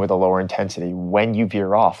coming in with a lower intensity. When you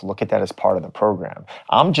veer off, look at that as part of the program.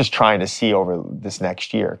 I'm just trying to see over this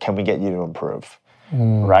next year, can we get you to improve,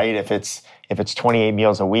 right? If it's 28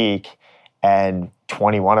 meals a week and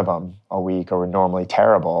 21 of them a week are normally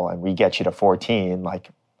terrible and we get you to 14, like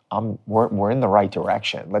we're in the right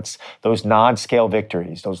direction. Those non-scale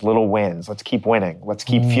victories, those little wins, let's keep winning. Let's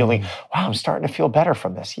keep feeling, wow, I'm starting to feel better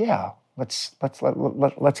from this. Yeah, let's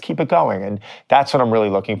keep it going. And that's what I'm really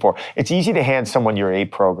looking for. It's easy to hand someone your A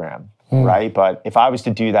program, right? But if I was to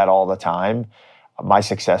do that all the time, my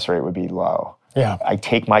success rate would be low. Yeah. I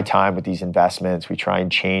take my time with these investments. We try and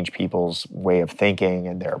change people's way of thinking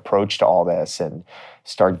and their approach to all this and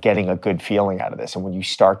start getting a good feeling out of this. And when you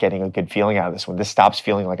start getting a good feeling out of this, when this stops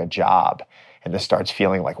feeling like a job and this starts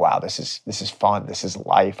feeling like, wow, this is fun, this is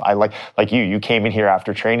life. I like you came in here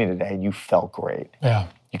after training today and you felt great. Yeah.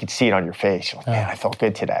 You could see it on your face. You're like, man, I felt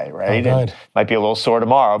good today, right? Felt good. Might be a little sore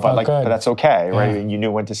tomorrow, but but that's okay, right? Yeah. And you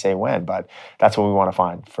knew when to say when, but that's what we want to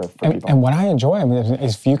find for people. And what I enjoy, I mean,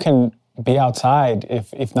 is if you can be outside,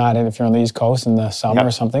 if not, if you're on the East Coast in the summer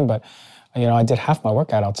or something, but I did half my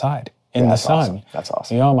workout outside in the sun. Awesome. That's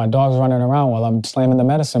awesome. My dog's running around while I'm slamming the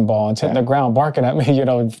medicine ball and hitting the ground, barking at me,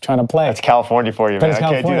 trying to play. That's California for you, man. I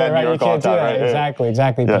can't do that in New York all the time, right?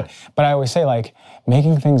 Exactly. Yeah. But I always say, like,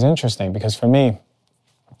 making things interesting, because for me,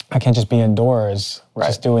 I can't just be indoors,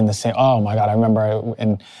 just doing the same. Oh my God, I remember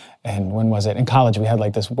and when was it? In college, we had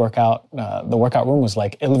like this workout. The workout room was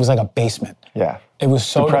like, it was like a basement. Yeah. It was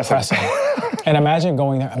so depressing. And imagine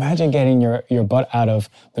going there, imagine getting your butt out of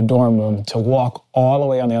the dorm room to walk all the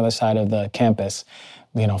way on the other side of the campus,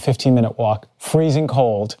 15-minute walk, freezing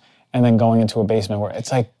cold, and then going into a basement where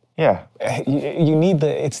it's like, you need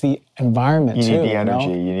it's the environment too. You need the energy.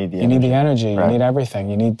 You need the energy. You need the energy. Right. You need everything.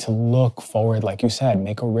 You need to look forward, like you said,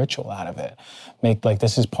 make a ritual out of it. Make like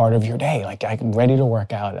this is part of your day. Like I'm ready to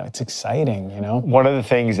work out. It's exciting, One of the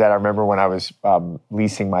things that I remember when I was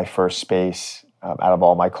leasing my first space out of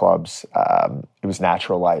all my clubs, it was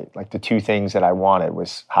natural light. Like the two things that I wanted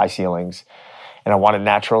was high ceilings, and I wanted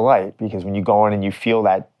natural light, because when you go in and you feel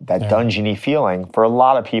that dungeony feeling, for a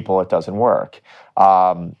lot of people it doesn't work.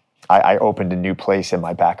 I opened a new place in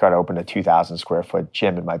my backyard. I opened a 2,000 square foot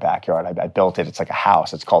gym in my backyard. I built it. It's like a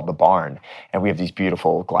house. It's called The Barn. And we have these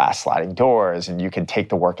beautiful glass sliding doors, and you can take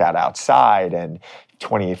the workout outside, and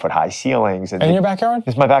 28-foot high ceilings. In your backyard?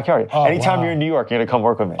 It's my backyard. Oh, anytime you're in New York, you're going to come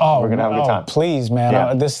work with me. We're going to have a good time. Please, man.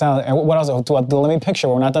 Yeah. This sounds, and what else? Let me picture.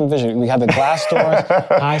 We're not done visually. We have the glass doors,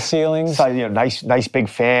 high ceilings. So, nice big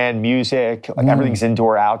fan, music. Like everything's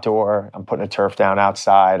indoor, outdoor. I'm putting a turf down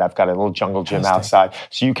outside. I've got a little jungle gym outside.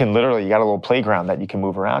 So you can you got a little playground that you can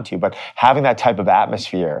move around to. But having that type of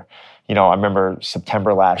atmosphere, I remember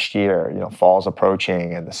September last year, fall's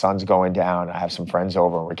approaching and the sun's going down. I have some friends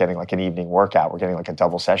over and we're getting like an evening workout. We're getting like a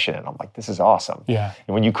double session. And I'm like, this is awesome. Yeah.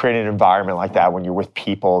 And when you create an environment like that, when you're with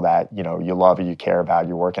people that, you love or you care about,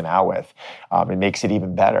 you're working out with, it makes it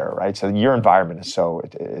even better, right? So your environment is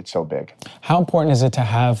it's so big. How important is it to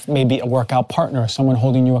have maybe a workout partner, someone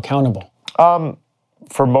holding you accountable?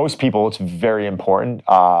 For most people, it's very important.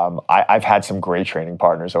 I've had some great training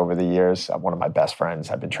partners over the years. One of my best friends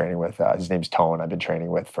I've been training with, his name's Tone. I've been training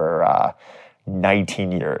with for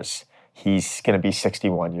 19 years. He's going to be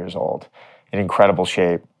 61 years old, in incredible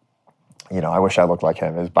shape. I wish I looked like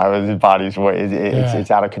him. His body's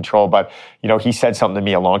it's out of control. But, he said something to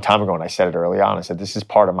me a long time ago, and I said it early on. I said, this is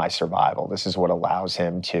part of my survival. This is what allows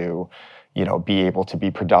him to, be able to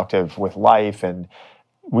be productive with life. And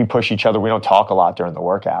we push each other. We don't talk a lot during the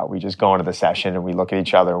workout. We just go into the session and we look at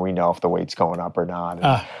each other and we know if the weight's going up or not. And,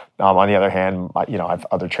 on the other hand, I have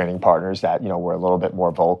other training partners that, we're a little bit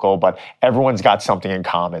more vocal, but everyone's got something in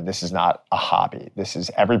common. This is not a hobby. This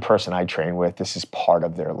is every person I train with. This is part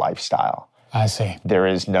of their lifestyle. I see. There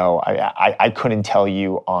is I couldn't tell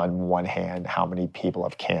you on one hand how many people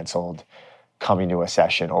have canceled coming to a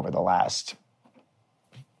session over the last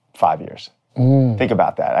 5 years. Think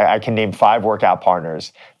about that. I can name 5 workout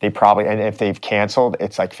partners. They probably, and if they've canceled,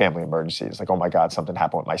 it's like family emergencies. Like, oh my God, something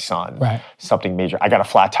happened with my son. Right. Something major. I got a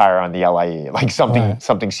flat tire on the LIE. Like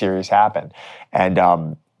something serious happened.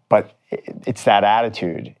 And, but it's that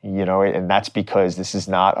attitude, and that's because this is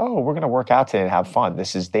not, we're going to work out today and have fun.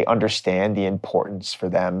 They understand the importance for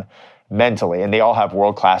them mentally, and they all have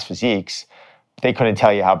world-class physiques. They couldn't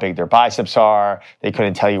tell you how big their biceps are. They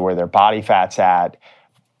couldn't tell you where their body fat's at.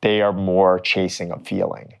 They are more chasing a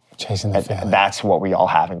feeling. Chasing the feeling. And that's what we all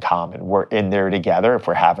have in common. We're in there together. If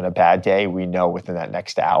we're having a bad day, we know within that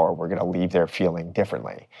next hour, we're going to leave there feeling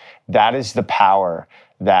differently. That is the power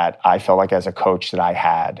that I felt like as a coach that I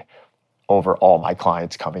had over all my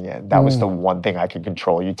clients coming in. That was the one thing I could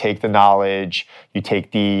control. You take the knowledge, you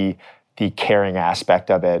take the caring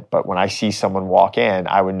aspect of it. But when I see someone walk in,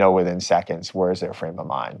 I would know within seconds, where is their frame of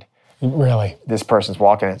mind? Really? This person's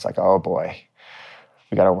walking in, it's like, oh boy,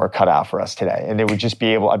 we got our work cut out for us today. And it would just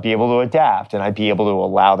I'd be able to adapt, and I'd be able to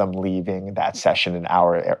allow them leaving that session an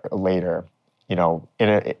hour later, in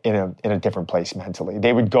a different place mentally.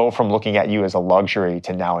 They would go from looking at you as a luxury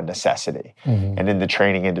to now a necessity. And in the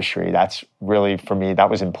training industry, that's really, for me, that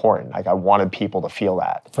was important. Like, I wanted people to feel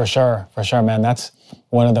that. For sure, man. That's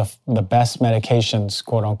one of the best medications,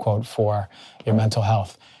 quote unquote, for your mental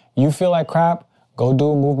health. You feel like crap, go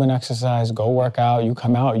do a movement exercise, go work out, you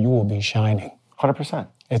come out, you will be shining. 100%.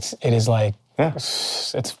 It is like,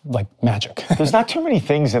 it's like magic. There's not too many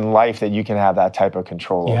things in life that you can have that type of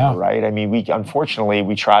control over, right? I mean, unfortunately,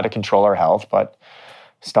 we try to control our health, but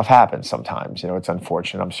stuff happens sometimes. It's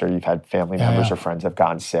unfortunate. I'm sure you've had family members or friends that have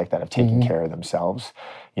gotten sick that have taken care of themselves.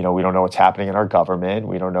 We don't know what's happening in our government.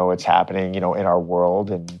 We don't know what's happening, in our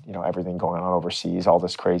world, and, everything going on overseas, all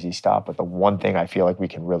this crazy stuff. But the one thing I feel like we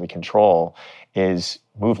can really control is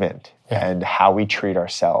movement and how we treat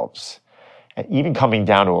ourselves. And even coming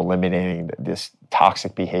down to eliminating this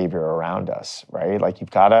toxic behavior around us, right? Like, you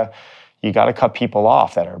got to cut people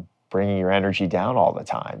off that are bringing your energy down all the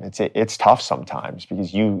time. It's tough sometimes,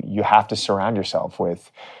 because you have to surround yourself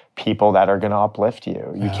with people that are going to uplift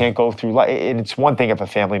you. You can't go through life. And it's one thing if a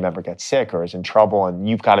family member gets sick or is in trouble, and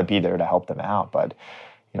you've got to be there to help them out. But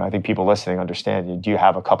I think people listening understand. Do you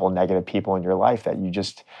have a couple of negative people in your life that you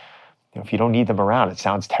just, if you don't need them around, it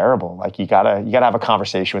sounds terrible. Like, you gotta have a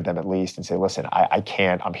conversation with them at least and say, listen, I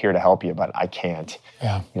can't, I'm here to help you, but I can't,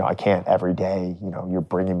 I can't every day, you're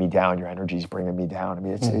bringing me down, your energy's bringing me down. I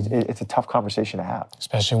mean, it's a tough conversation to have.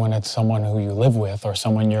 Especially when it's someone who you live with, or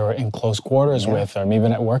someone you're in close quarters with, or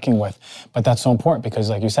even at working with. But that's so important, because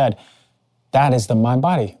like you said, that is the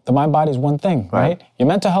mind-body. The mind-body is one thing, right? Your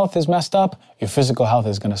mental health is messed up, your physical health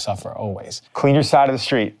is gonna suffer always. Clean your side of the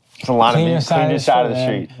street. It's a lot of me. Clean your side of the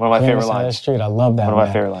street. One of my favorite lines. Side of the street. I love that. One of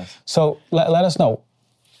my favorite lines. So let us know,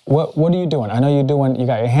 what are you doing? I know you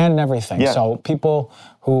got your hand in everything. Yeah. So people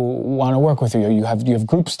who want to work with you, you have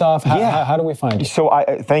group stuff. How do we find you? So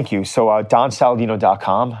thank you. So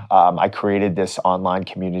DonSaladino.com. I created this online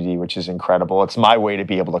community, which is incredible. It's my way to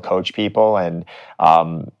be able to coach people, and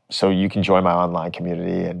so you can join my online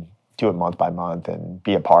community and do it month by month and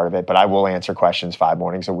be a part of it. But I will answer questions 5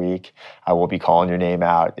 mornings a week. I will be calling your name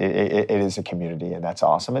out. It is a community, and that's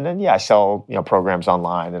awesome. And then, I sell programs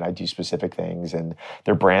online, and I do specific things. And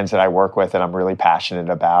they're brands that I work with and I'm really passionate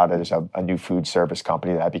about. There's a new food service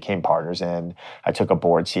company that I became partners in. I took a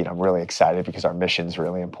board seat. I'm really excited because our mission is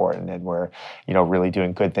really important, and we're really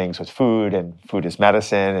doing good things with food, and food is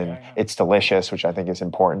medicine, and it's delicious, which I think is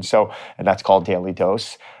important. So, and that's called Daily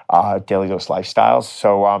Dose, Daily Dose Lifestyles.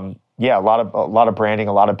 So, a lot of branding,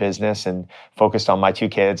 a lot of business, and focused on my 2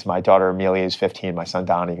 kids. My daughter Amelia is 15, my son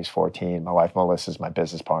Donnie who's 14. My wife Melissa is my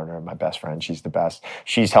business partner and my best friend. She's the best.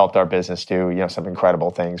 She's helped our business do some incredible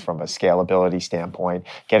things from a scalability standpoint,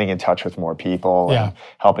 getting in touch with more people and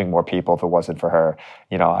helping more people. If it wasn't for her,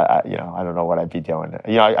 I don't know what I'd be doing.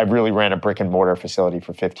 I really ran a brick and mortar facility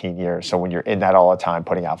for 15 years. So when you're in that all the time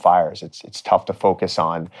putting out fires, it's tough to focus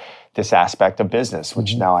on this aspect of business,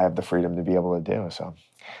 which now I have the freedom to be able to do. So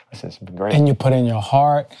this has been great. And you put in your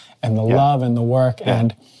heart and the love and the work,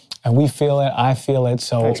 and we feel it, I feel it.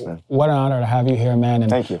 So thanks, man. What an honor to have you here, man. And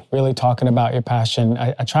thank you. Really talking about your passion.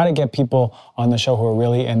 I try to get people on the show who are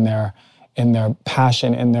really in their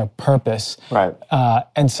passion, in their purpose. Right.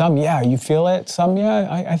 And some, you feel it. Some,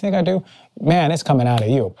 I think I do. Man, it's coming out of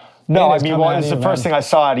you. No, it's the first thing I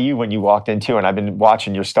saw out of you when you walked in too, and I've been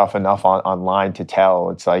watching your stuff enough online to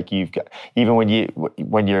tell. It's like you've got, even when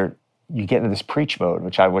you get into this preach mode,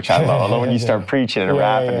 which I love. I love when you start preaching and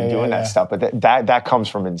rapping and doing that stuff. But that comes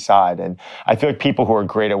from inside, and I feel like people who are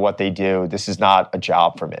great at what they do, this is not a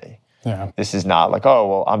job for me. Yeah. This is not like, oh,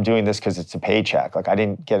 well, I'm doing this because it's a paycheck. Like, I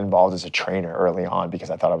didn't get involved as a trainer early on because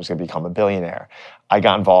I thought I was going to become a billionaire. I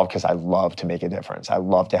got involved because I love to make a difference. I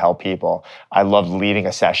love to help people. I love leading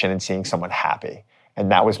a session and seeing someone happy. And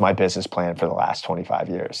that was my business plan for the last 25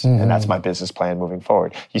 years. And that's my business plan moving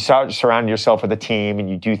forward. You start surrounding yourself with a team, and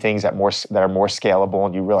you do things that are more scalable,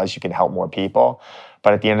 and you realize you can help more people.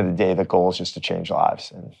 But at the end of the day, the goal is just to change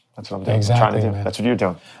lives. And that's what I'm doing. Exactly, I'm trying to do. Man. That's what you're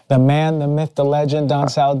doing. The man, the myth, the legend, Don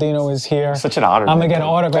Saladino is here. Such an honor. I'm going to get an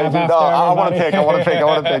autograph after. I want to pick.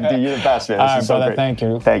 Dude, you're the best, man. All right, is so brother, great. thank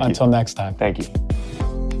you. Thank you. Until next time. Thank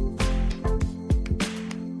you.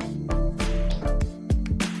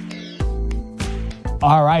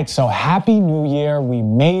 All right, so Happy New Year. We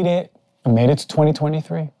made it. We made it to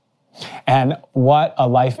 2023. And what a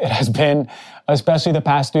life it has been, especially the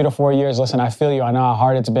past 3 to 4 years. Listen, I feel you. I know how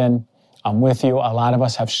hard it's been. I'm with you. A lot of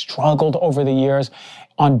us have struggled over the years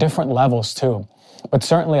on different levels too. But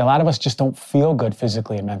certainly a lot of us just don't feel good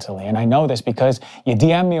physically and mentally. And I know this because you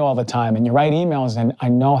DM me all the time and you write emails and I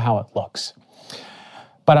know how it looks.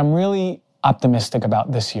 But I'm really optimistic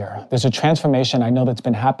about this year. There's a transformation I know that's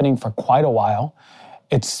been happening for quite a while.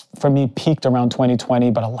 It's, for me, peaked around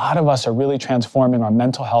 2020, but a lot of us are really transforming our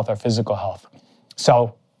mental health, our physical health.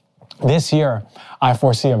 So this year, I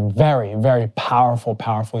foresee a very, very powerful,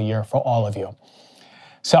 powerful year for all of you.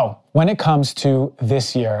 So when it comes to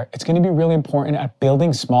this year, it's going to be really important at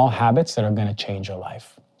building small habits that are going to change your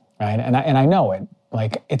life, right? And I know it.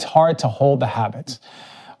 Like, it's hard to hold the habits,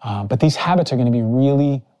 but these habits are going to be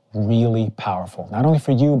really, really powerful, not only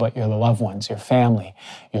for you, but your loved ones, your family,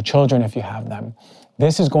 your children, if you have them.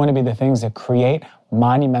 This is going to be the things that create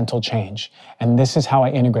monumental change. And this is how I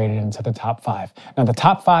integrate it into the top 5. Now, the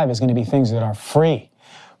top 5 is going to be things that are free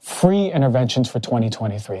interventions for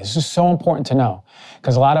 2023. This is so important to know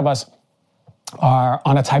because a lot of us are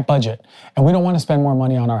on a tight budget and we don't want to spend more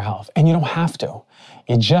money on our health. And you don't have to.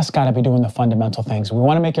 You just got to be doing the fundamental things. We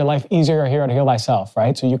want to make your life easier here to heal thyself,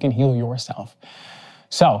 right? So you can heal yourself.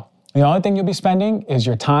 So the only thing you'll be spending is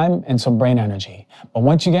your time and some brain energy. But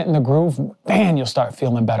once you get in the groove, man, you'll start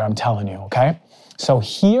feeling better, I'm telling you, okay? So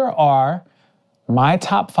here are my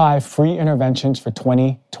top 5 free interventions for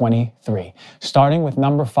 2023. Starting with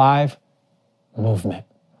number 5, movement.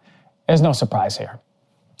 There's no surprise here.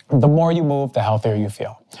 The more you move, the healthier you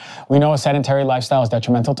feel. We know a sedentary lifestyle is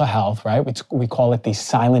detrimental to health, right? We call it the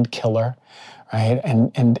silent killer, right?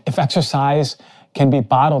 And if exercise can be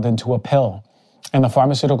bottled into a pill, and the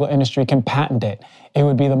pharmaceutical industry can patent it, it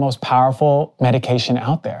would be the most powerful medication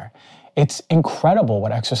out there. It's incredible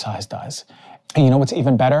what exercise does. And you know what's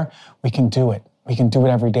even better? We can do it. We can do it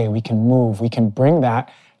every day. We can move. We can bring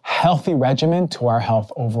that healthy regimen to our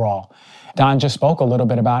health overall. Don just spoke a little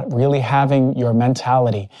bit about really having your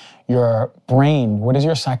mentality, your brain, what is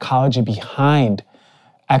your psychology behind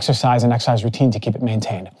exercise and exercise routine to keep it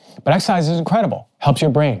maintained. But exercise is incredible. Helps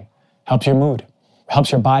your brain, helps your mood, helps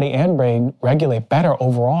your body and brain regulate better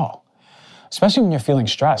overall, especially when you're feeling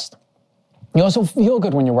stressed. You also feel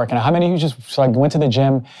good when you're working out. How many of you just like went to the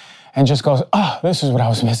gym and just goes, oh, this is what I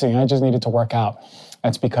was missing. I just needed to work out.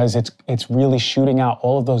 That's because it's really shooting out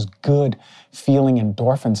all of those good feeling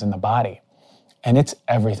endorphins in the body. And it's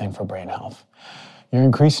everything for brain health. You're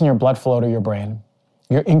increasing your blood flow to your brain.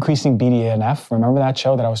 You're increasing BDNF. Remember that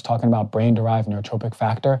show that I was talking about, brain-derived neurotrophic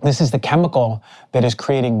factor? This is the chemical that is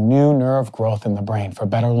creating new nerve growth in the brain for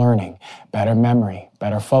better learning, better memory,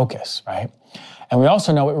 better focus, right? And we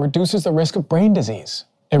also know it reduces the risk of brain disease.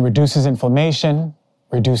 It reduces inflammation,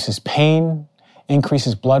 reduces pain,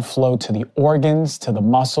 increases blood flow to the organs, to the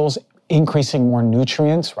muscles, increasing more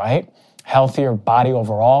nutrients, right? Healthier body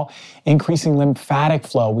overall, increasing lymphatic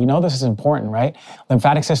flow. We know this is important, right?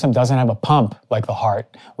 Lymphatic system doesn't have a pump like the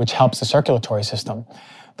heart, which helps the circulatory system.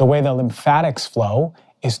 The way the lymphatics flow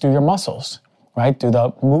is through your muscles, right? Through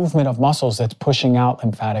the movement of muscles that's pushing out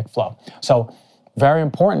lymphatic flow. So very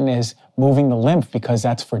important is moving the lymph because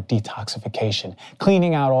that's for detoxification,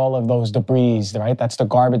 cleaning out all of those debris, right? That's the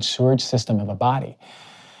garbage sewage system of the body.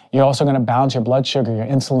 You're also going to balance your blood sugar, your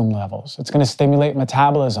insulin levels. It's going to stimulate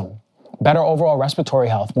metabolism, better overall respiratory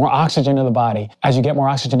health, more oxygen to the body. As you get more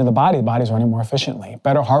oxygen to the body's running more efficiently.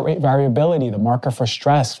 Better heart rate variability, the marker for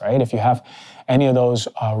stress, right? If you have any of those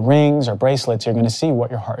rings or bracelets, you're going to see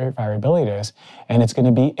what your heart rate variability is, and it's going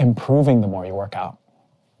to be improving the more you work out.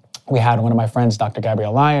 We had one of my friends, Dr.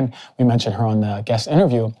 Gabrielle Lyon, we mentioned her on the guest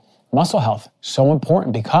interview. Muscle health, so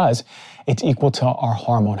important because it's equal to our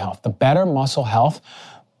hormone health. The better muscle health,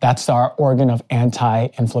 that's our organ of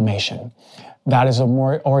anti-inflammation. That is a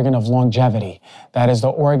more organ of longevity. That is the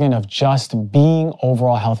organ of just being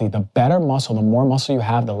overall healthy. The better muscle, the more muscle you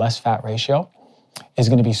have, the less fat ratio is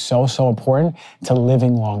going to be so, so important to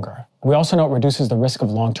living longer. We also know it reduces the risk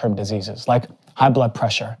of long-term diseases like high blood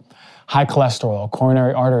pressure, high cholesterol,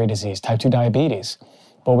 coronary artery disease, type 2 diabetes.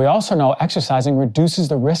 But we also know exercising reduces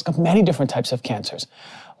the risk of many different types of cancers,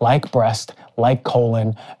 like breast, like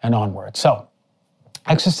colon, and onward. So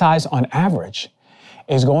exercise on average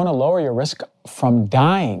is going to lower your risk from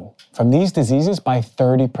dying from these diseases by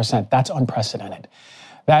 30%. That's unprecedented.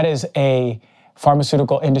 That is a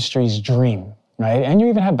pharmaceutical industry's dream, right? And you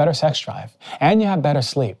even have better sex drive, and you have better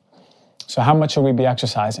sleep. So how much should we be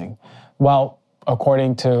exercising? Well,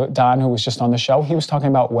 according to Don, who was just on the show, he was talking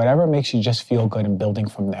about whatever makes you just feel good and building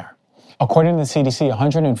from there. According to the CDC,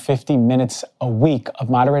 150 minutes a week of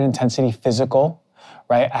moderate intensity physical,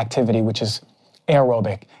 right, activity, which is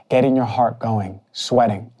aerobic, getting your heart going,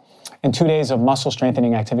 sweating. And 2 days of muscle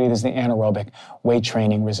strengthening activity, there's the anaerobic, weight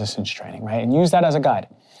training, resistance training, right? And use that as a guide.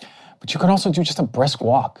 But you can also do just a brisk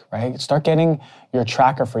walk, right? Start getting your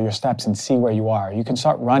tracker for your steps and see where you are. You can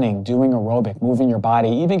start running, doing aerobic, moving your body,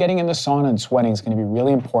 even getting in the sauna and sweating is going to be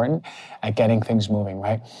really important at getting things moving,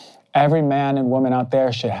 right? Every man and woman out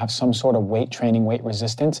there should have some sort of weight training, weight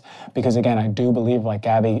resistance, because again, I do believe, like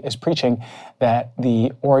Gabby is preaching, that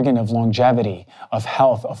the organ of longevity, of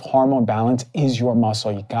health, of hormone balance is your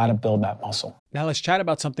muscle. You got to build that muscle. Now let's chat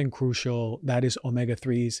about something crucial, that is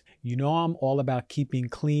omega-3s. You know I'm all about keeping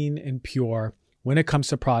clean and pure when it comes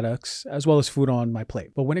to products, as well as food on my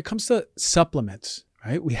plate. But when it comes to supplements,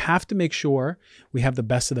 right, we have to make sure we have the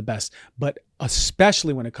best of the best, but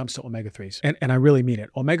especially when it comes to omega-3s. And I really mean it.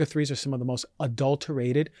 Omega-3s are some of the most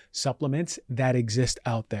adulterated supplements that exist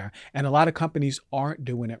out there. And a lot of companies aren't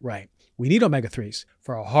doing it right. We need omega-3s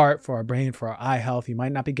for our heart, for our brain, for our eye health. You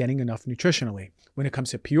might not be getting enough nutritionally. When it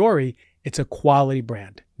comes to Puori, it's a quality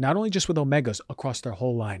brand, not only just with omegas, across their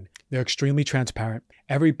whole line. They're extremely transparent.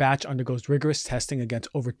 Every batch undergoes rigorous testing against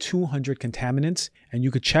over 200 contaminants, and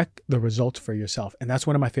you could check the results for yourself. And that's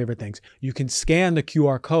one of my favorite things. You can scan the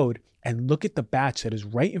QR code and look at the batch that is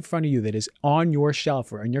right in front of you, that is on your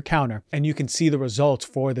shelf or on your counter, and you can see the results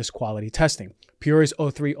for this quality testing. Puori's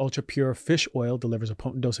O3 Ultra Pure Fish Oil delivers a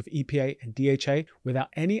potent dose of EPA and DHA without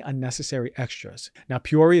any unnecessary extras. Now,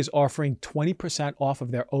 Puori is offering 20% off of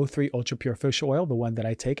their O3 Ultra Pure Fish Oil, the one that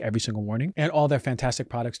I take every single morning, and all their fantastic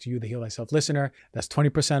products to you, the Heal Thyself listener. That's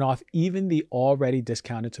 20% off, even the already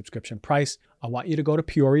discounted subscription price. I want you to go to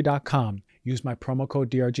Puori.com. Use my promo code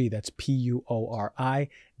DRG, that's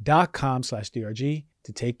PUORI.com/DRG,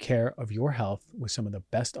 to take care of your health with some of the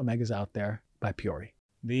best omegas out there by Puori.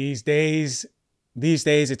 These days,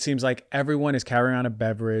 it seems like everyone is carrying on a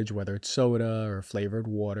beverage, whether it's soda or flavored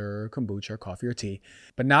water, or kombucha, or coffee or tea.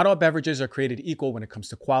 But not all beverages are created equal when it comes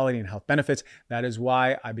to quality and health benefits. That is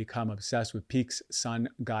why I become obsessed with Peak's Sun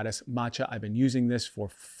Goddess Matcha. I've been using this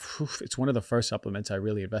it's one of the first supplements I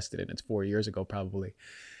really invested in. It's 4 years ago, probably.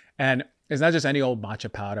 And it's not just any old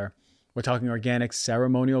matcha powder. We're talking organic,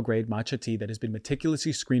 ceremonial grade matcha tea that has been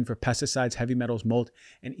meticulously screened for pesticides, heavy metals, mold,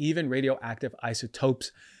 and even radioactive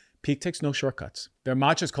isotopes. Peak takes no shortcuts. Their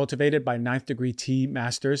matcha is cultivated by 9th degree tea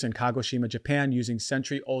masters in Kagoshima, Japan, using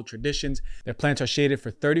century-old traditions. Their plants are shaded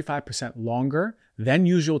for 35% longer than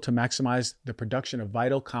usual to maximize the production of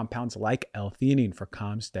vital compounds like L-theanine for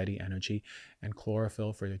calm, steady energy, and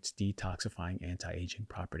chlorophyll for its detoxifying anti-aging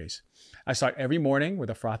properties. I start every morning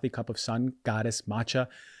with a frothy cup of Sun Goddess matcha,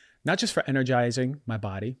 not just for energizing my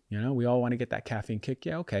body, we all want to get that caffeine kick,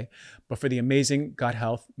 yeah, okay, but for the amazing gut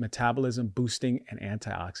health, metabolism boosting, and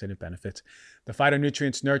antioxidant benefits. The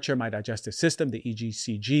phytonutrients nurture my digestive system, the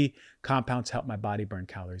EGCG compounds help my body burn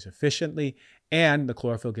calories efficiently, and the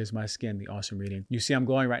chlorophyll gives my skin the awesome reading. You see I'm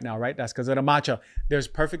glowing right now, right? That's because of the matcha. There's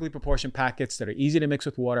perfectly proportioned packets that are easy to mix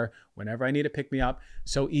with water whenever I need to pick me up.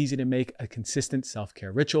 So easy to make a consistent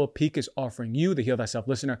self-care ritual. Peak is offering you, the Heal Thyself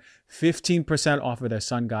listener, 15% off of their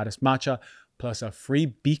Sun Goddess matcha, plus a free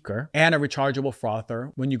beaker and a rechargeable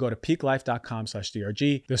frother when you go to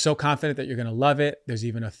peaklife.com/DRG. They're so confident that you're going to love it. There's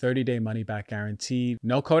even a 30-day money-back guarantee.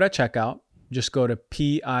 No code at checkout. Just go to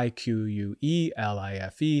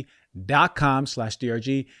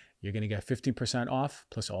PIQUELIFE.com/DRG. You're going to get 15% off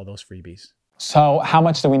plus all those freebies. So how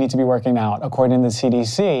much do we need to be working out? According to the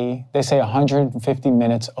CDC, they say 150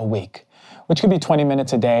 minutes a week, which could be 20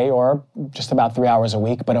 minutes a day or just about 3 hours a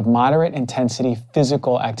week, but of moderate intensity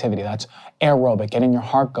physical activity. That's aerobic, getting your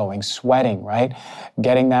heart going, sweating, right?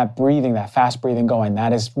 Getting that breathing, that fast breathing going.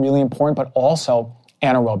 That is really important, but also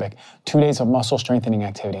anaerobic, 2 days of muscle strengthening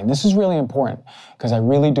activity. And this is really important because I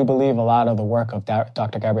really do believe a lot of the work of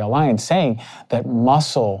Dr. Gabrielle Lyons saying that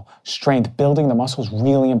muscle strength, building the muscle is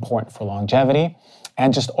really important for longevity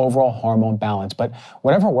and just overall hormone balance. But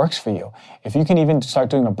whatever works for you, if you can even start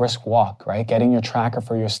doing a brisk walk, right? Getting your tracker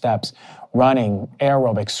for your steps, running,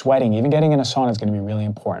 aerobic, sweating, even getting in a sauna is going to be really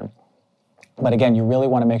important. But again, you really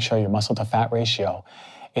want to make sure your muscle to fat ratio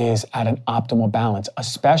is at an optimal balance,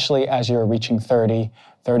 especially as you're reaching 30,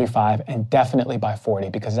 35, and definitely by 40,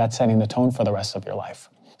 because that's setting the tone for the rest of your life.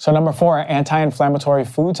 So number 4, anti-inflammatory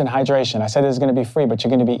foods and hydration. I said this is going to be free, but you're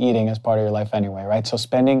going to be eating as part of your life anyway, right? So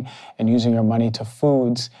spending and using your money to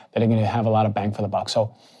foods that are going to have a lot of bang for the buck.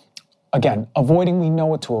 So again, avoiding, we know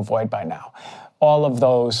what to avoid by now. All of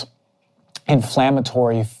those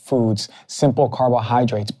inflammatory foods, simple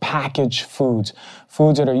carbohydrates, packaged foods,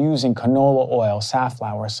 foods that are using canola oil,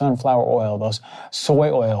 safflower, sunflower oil, those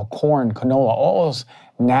soy oil, corn, canola, all those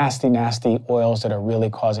nasty, nasty oils that are really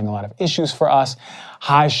causing a lot of issues for us.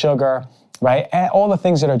 High sugar, right? And all the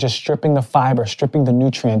things that are just stripping the fiber, stripping the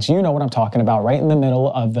nutrients. You know what I'm talking about, right in the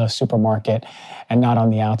middle of the supermarket and not on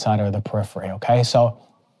the outside or the periphery, okay? So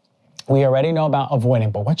we already know about avoiding,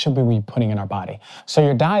 but what should we be putting in our body? So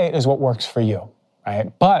your diet is what works for you,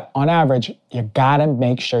 right? But on average, you gotta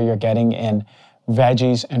make sure you're getting in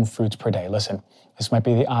veggies and fruits per day. Listen, this might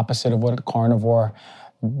be the opposite of what carnivore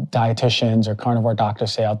dietitians or carnivore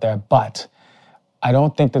doctors say out there, but I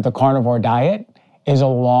don't think that the carnivore diet is a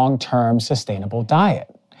long-term sustainable diet.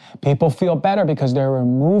 People feel better because they're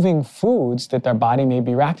removing foods that their body may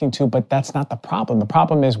be reacting to, but that's not the problem. The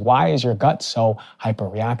problem is, why is your gut so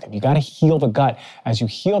hyperreactive? You got to heal the gut. As you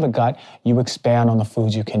heal the gut, you expand on the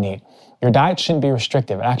foods you can eat. Your diet shouldn't be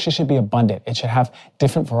restrictive. It actually should be abundant. It should have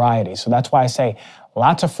different varieties. So that's why I say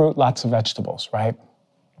lots of fruit, lots of vegetables, right?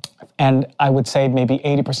 And I would say maybe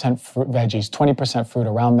 80% fruit, veggies, 20% fruit,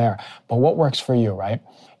 around there. But what works for you, right?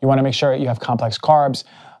 You want to make sure you have complex carbs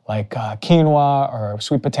like quinoa or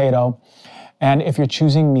sweet potato. And if you're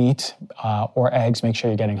choosing meat or eggs, make sure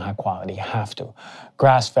you're getting high quality. You have to.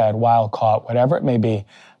 Grass-fed, wild-caught, whatever it may be,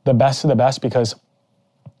 the best of the best, because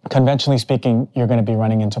conventionally speaking, you're going to be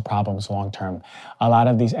running into problems long-term. A lot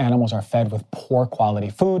of these animals are fed with poor quality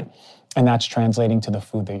food, and that's translating to the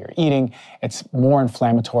food that you're eating. It's more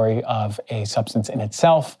inflammatory of a substance in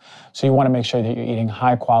itself. So you want to make sure that you're eating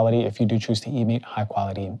high quality, if you do choose to eat meat, high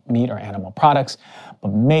quality meat or animal products. But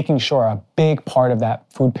making sure a big part of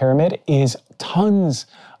that food pyramid is tons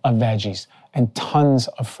of veggies and tons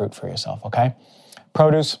of fruit for yourself, okay?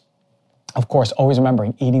 Produce, of course, always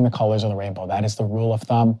remembering eating the colors of the rainbow. That is the rule of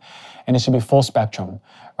thumb. And it should be full spectrum,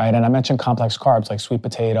 right? And I mentioned complex carbs like sweet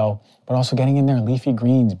potato, but also getting in there leafy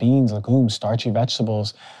greens, beans, legumes, starchy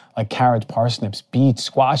vegetables like carrots, parsnips, beets,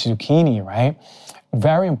 squash, zucchini, right?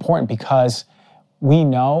 Very important, because we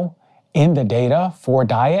know in the data for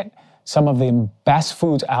diet, some of the best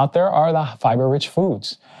foods out there are the fiber-rich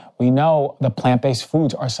foods. We know the plant-based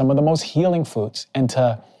foods are some of the most healing foods. And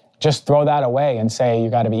to just throw that away and say you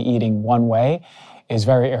got to be eating one way is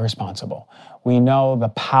very irresponsible. We know the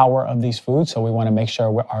power of these foods, so we want to make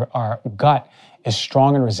sure our gut is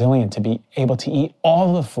strong and resilient to be able to eat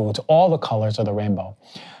all the foods, all the colors of the rainbow.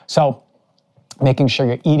 So making sure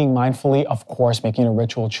you're eating mindfully, of course, making a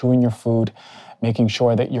ritual, chewing your food, making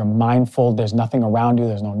sure that you're mindful, there's nothing around you,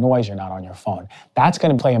 there's no noise, you're not on your phone. That's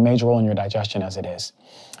going to play a major role in your digestion as it is.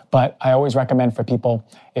 But I always recommend for people,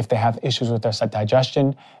 if they have issues with their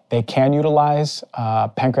digestion, they can utilize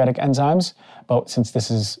pancreatic enzymes. But since this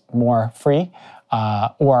is more free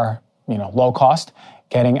or low cost,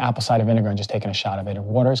 getting apple cider vinegar and just taking a shot of it in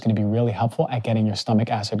water is going to be really helpful at getting your stomach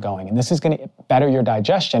acid going. And this is going to better your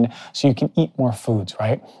digestion so you can eat more foods,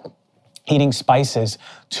 right? Eating spices,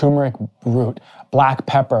 turmeric root, black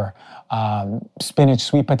pepper, spinach,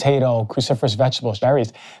 sweet potato, cruciferous vegetables,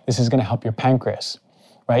 berries. This is going to help your pancreas.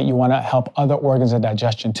 Right? You want to help other organs of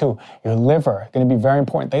digestion too. Your liver, going to be very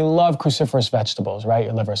important. They love cruciferous vegetables, right?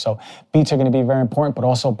 Your liver. So beets are going to be very important, but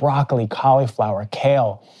also broccoli, cauliflower,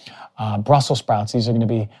 kale, Brussels sprouts. These are going to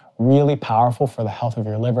be really powerful for the health of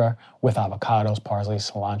your liver, with avocados, parsley,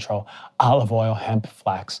 cilantro, olive oil, hemp,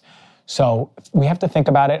 flax. So we have to think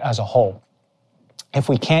about it as a whole. If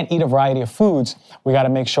we can't eat a variety of foods, we got to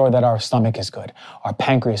make sure that our stomach is good, our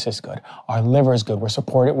pancreas is good, our liver is good, we're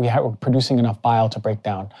supported, we're producing enough bile to break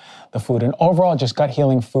down the food. And overall, just gut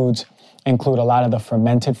healing foods include a lot of the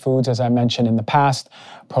fermented foods, as I mentioned in the past,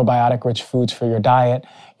 probiotic-rich foods for your diet.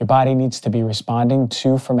 Your body needs to be responding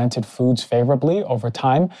to fermented foods favorably over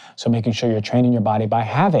time, so making sure you're training your body by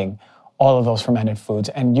having all of those fermented foods.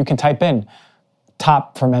 And you can type in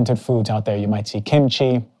top fermented foods out there. You might see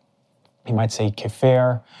kimchi, you might see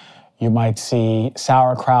kefir, you might see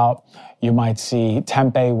sauerkraut, you might see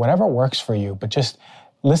tempeh, whatever works for you, but just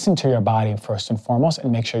listen to your body first and foremost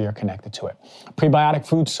and make sure you're connected to it. Prebiotic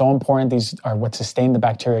foods, so important. These are what sustain the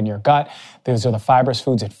bacteria in your gut. These are the fibrous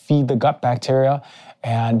foods that feed the gut bacteria,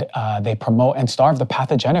 and they promote and starve the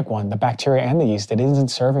pathogenic one, the bacteria and the yeast that isn't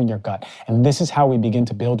serving your gut. And this is how we begin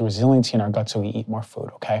to build resiliency in our gut so we eat more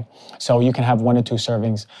food, okay? So you can have 1 to 2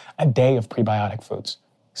 servings a day of prebiotic foods.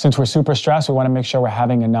 Since we're super stressed, we want to make sure we're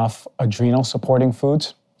having enough adrenal supporting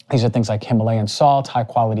foods. These are things like Himalayan salt, high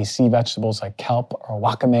quality sea vegetables like kelp or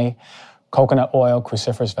wakame, coconut oil,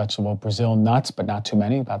 cruciferous vegetable, Brazil nuts, but not too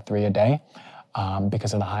many, about 3 a day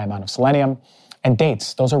because of the high amount of selenium. And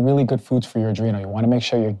dates, those are really good foods for your adrenal. You want to make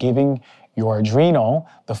sure you're giving your adrenal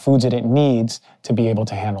the foods that it needs to be able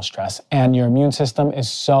to handle stress. And your immune system is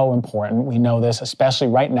so important. We know this, especially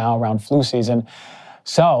right now around flu season.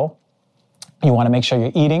 So you want to make sure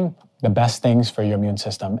you're eating the best things for your immune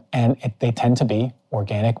system, and they tend to be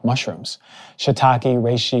organic mushrooms. Shiitake,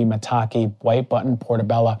 reishi, maitake, white button,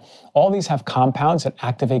 portobello, all these have compounds that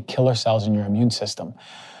activate killer cells in your immune system.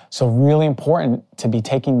 So really important to be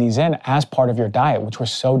taking these in as part of your diet, which we're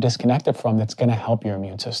so disconnected from, that's going to help your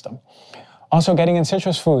immune system. Also getting in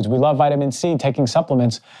citrus foods. We love vitamin C, taking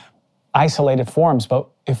supplements, isolated forms, but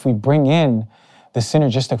if we bring in the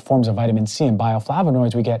synergistic forms of vitamin C and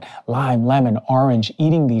bioflavonoids, we get lime, lemon, orange,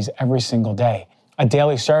 eating these every single day. A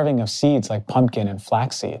daily serving of seeds like pumpkin and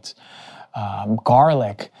flax seeds,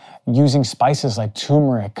 garlic, using spices like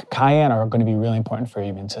turmeric, cayenne are going to be really important for your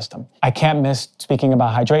immune system. I can't miss speaking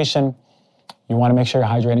about hydration. You want to make sure you're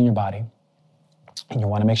hydrating your body, and you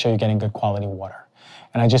want to make sure you're getting good quality water.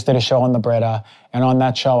 And I just did a show on the Brita, and on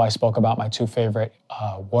that show, I spoke about my 2 favorite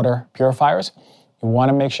water purifiers. You want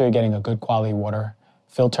to make sure you're getting a good quality water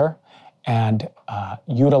filter and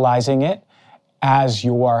utilizing it as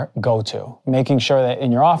your go-to. Making sure that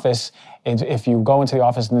in your office, if you go into the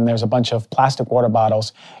office and then there's a bunch of plastic water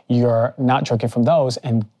bottles, you're not drinking from those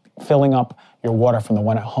and filling up your water from the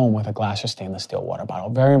one at home with a glass or stainless steel water bottle.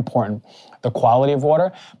 Very important, the quality of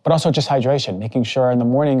water, but also just hydration, making sure in the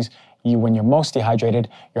mornings, when you're most dehydrated,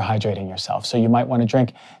 you're hydrating yourself. So you might want to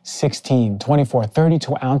drink 16, 24,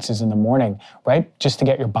 32 ounces in the morning, right? Just to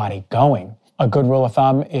get your body going. A good rule of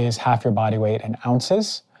thumb is half your body weight in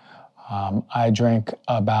ounces. I drink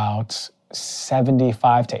about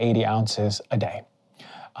 75 to 80 ounces a day.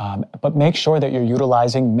 But make sure that you're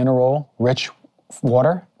utilizing mineral-rich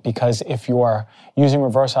water, because if you are using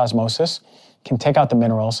reverse osmosis, can take out the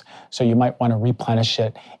minerals, so you might want to replenish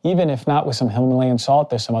it. Even if not with some Himalayan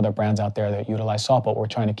salt, there's some other brands out there that utilize salt, but we're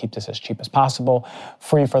trying to keep this as cheap as possible,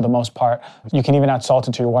 free for the most part. You can even add salt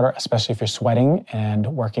into your water, especially if you're sweating and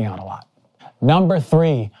working out a lot. Number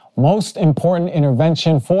 3, most important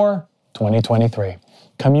intervention for 2023.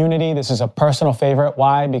 Community. This is a personal favorite.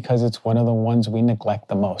 Why? Because it's one of the ones we neglect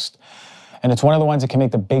the most. And it's one of the ones that can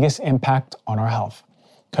make the biggest impact on our health.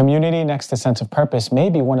 Community, next to sense of purpose, may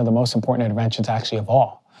be one of the most important interventions actually of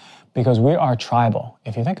all, because we are tribal,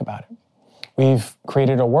 if you think about it. We've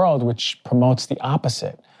created a world which promotes the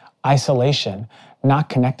opposite, isolation, not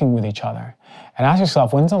connecting with each other. And ask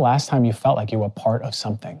yourself, when's the last time you felt like you were part of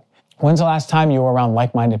something? When's the last time you were around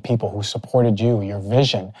like-minded people who supported you, your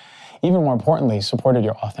vision, even more importantly, supported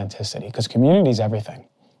your authenticity? Because community is everything.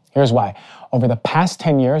 Here's why. Over the past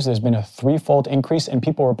 10 years, there's been a 3-fold increase in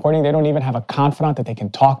people reporting they don't even have a confidant that they can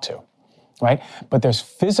talk to, right? But there's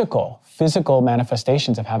physical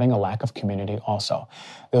manifestations of having a lack of community also.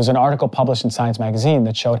 There was an article published in Science Magazine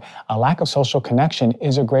that showed a lack of social connection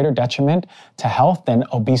is a greater detriment to health than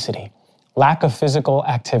obesity, lack of physical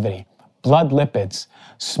activity, blood lipids,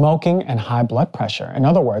 smoking, and high blood pressure. In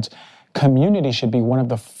other words, community should be one of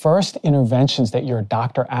the first interventions that your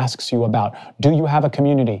doctor asks you about. Do you have a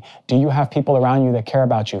community? Do you have people around you that care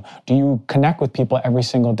about you? Do you connect with people every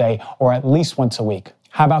single day or at least once a week?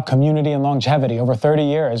 How about community and longevity? Over 30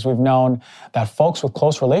 years, we've known that folks with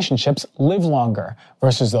close relationships live longer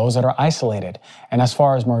versus those that are isolated. And as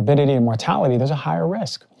far as morbidity and mortality, there's a higher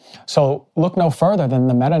risk. So look no further than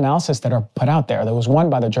the meta-analysis that are put out there. There was one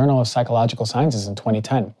by the Journal of Psychological Sciences in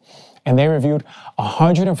 2010. And they reviewed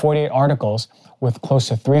 148 articles with close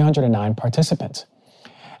to 309 participants.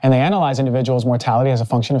 And they analyzed individuals' mortality as a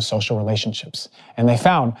function of social relationships. And they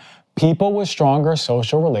found people with stronger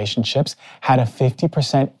social relationships had a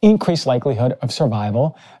 50% increased likelihood of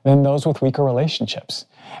survival than those with weaker relationships.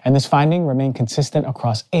 And this finding remained consistent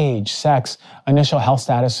across age, sex, initial health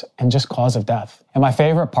status, and just cause of death. And my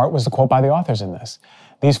favorite part was the quote by the authors in this.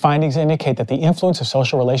 These findings indicate that the influence of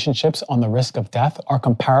social relationships on the risk of death are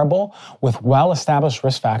comparable with well-established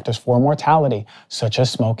risk factors for mortality, such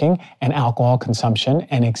as smoking and alcohol consumption,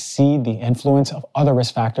 and exceed the influence of other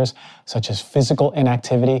risk factors, such as physical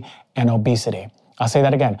inactivity and obesity. I'll say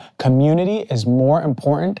that again. Community is more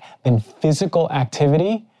important than physical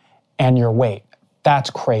activity and your weight.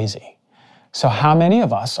 That's crazy. So how many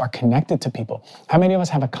of us are connected to people? How many of us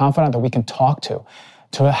have a confidant that we can talk to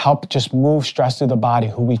help just move stress through the body,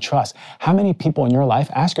 who we trust? How many people in your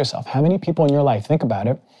life, ask yourself, how many people in your life, think about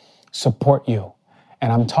it, support you?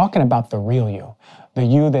 And I'm talking about the real you, the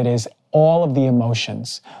you that is all of the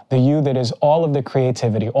emotions, the you that is all of the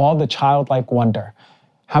creativity, all the childlike wonder.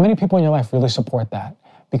 How many people in your life really support that?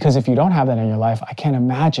 Because if you don't have that in your life, I can't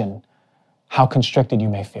imagine how constricted you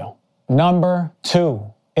may feel. Number 2,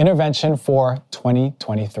 intervention for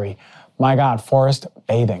 2023. My God, forest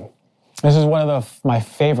bathing. This is one of my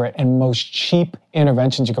favorite and most cheap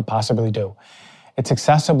interventions you could possibly do. It's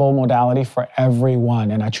accessible modality for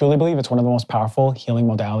everyone, and I truly believe it's one of the most powerful healing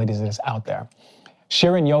modalities that is out there.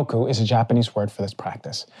 Shirin-yoku is a Japanese word for this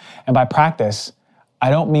practice. And by practice, I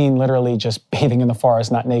don't mean literally just bathing in the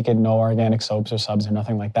forest, not naked, no organic soaps or subs or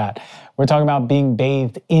nothing like that. We're talking about being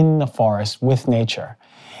bathed in the forest with nature.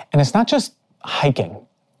 And it's not just hiking,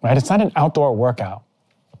 right? It's not an outdoor workout.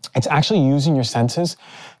 It's actually using your senses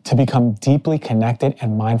to become deeply connected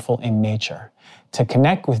and mindful in nature. To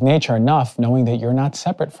connect with nature enough, knowing that you're not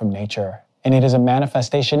separate from nature, and it is a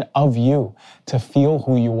manifestation of you to feel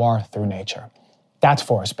who you are through nature. That's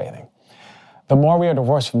forest bathing. The more we are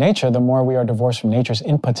divorced from nature, the more we are divorced from nature's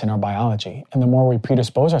inputs in our biology, and the more we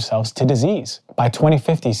predispose ourselves to disease. By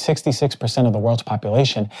 2050, 66% of the world's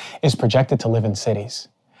population is projected to live in cities.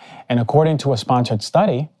 And according to a sponsored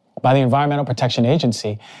study by the Environmental Protection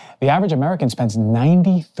Agency, the average American spends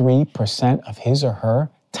 93% of his or her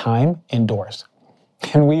time indoors.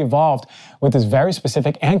 And we evolved with this very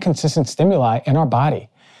specific and consistent stimuli in our body.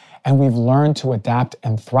 And we've learned to adapt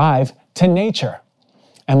and thrive to nature.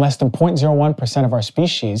 And less than 0.01% of our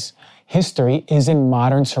species history is in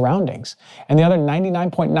modern surroundings. And the other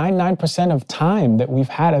 99.99% of time that we've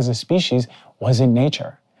had as a species was in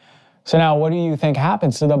nature. So now what do you think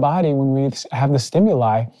happens to the body when we have the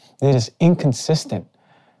stimuli that is inconsistent,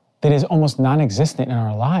 that is almost non-existent in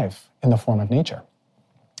our life in the form of nature?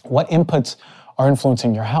 What inputs are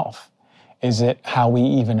influencing your health? Is it how we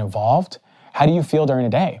even evolved? How do you feel during a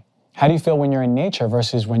day? How do you feel when you're in nature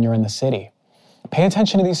versus when you're in the city? Pay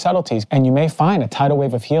attention to these subtleties, and you may find a tidal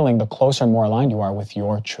wave of healing the closer and more aligned you are with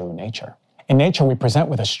your true nature. In nature, we present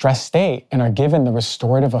with a stressed state and are given the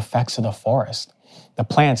restorative effects of the forest, the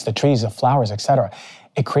plants, the trees, the flowers, etc.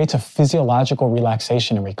 It creates a physiological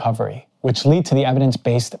relaxation and recovery, which lead to the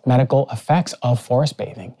evidence-based medical effects of forest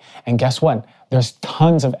bathing. And guess what? There's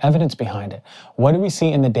tons of evidence behind it. What do we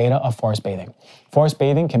see in the data of forest bathing? Forest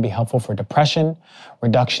bathing can be helpful for depression,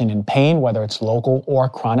 reduction in pain, whether it's local or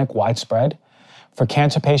chronic, widespread. For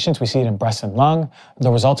cancer patients, we see it in breast and lung.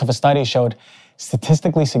 The results of a study showed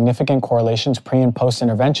statistically significant correlations pre- and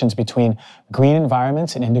post-interventions between green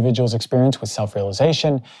environments and individuals' experience with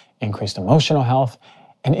self-realization, increased emotional health,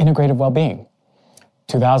 and integrative well-being.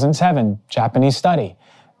 2007, Japanese study.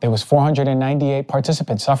 There was 498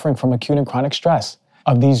 participants suffering from acute and chronic stress.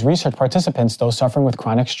 Of these research participants, those suffering with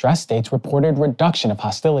chronic stress states reported reduction of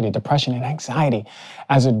hostility, depression, and anxiety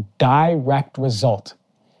as a direct result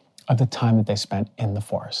of the time that they spent in the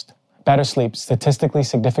forest. Better sleep, statistically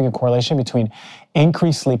significant correlation between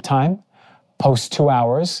increased sleep time, post 2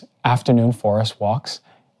 hours, afternoon forest walks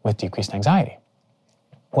with decreased anxiety.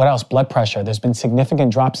 What else? Blood pressure. There's been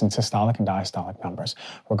significant drops in systolic and diastolic numbers.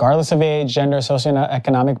 Regardless of age, gender,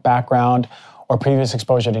 socioeconomic background, or previous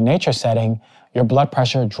exposure to nature setting, your blood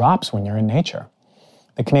pressure drops when you're in nature.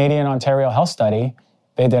 The Canadian Ontario Health Study,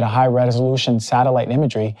 they did a high-resolution satellite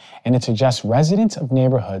imagery, and it suggests residents of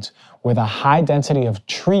neighborhoods with a high density of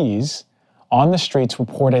trees on the streets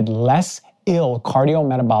reported less ill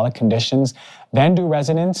cardiometabolic conditions than do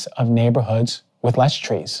residents of neighborhoods with less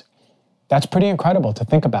trees. That's pretty incredible to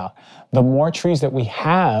think about. The more trees that we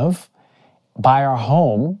have by our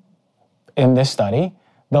home in this study,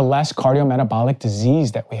 the less cardiometabolic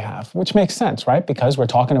disease that we have, which makes sense, right? Because we're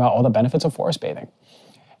talking about all the benefits of forest bathing.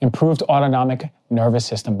 Improved autonomic nervous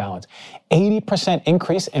system balance. 80%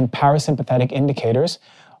 increase in parasympathetic indicators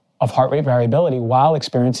of heart rate variability while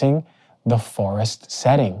experiencing the forest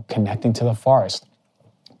setting, connecting to the forest.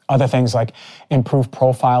 Other things like improved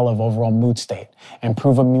profile of overall mood state,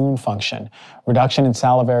 improve immune function, reduction in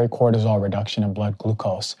salivary cortisol, reduction in blood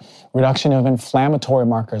glucose, reduction of inflammatory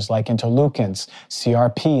markers like interleukins,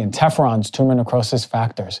 CRP, interferons, tumor necrosis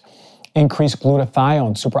factors, increased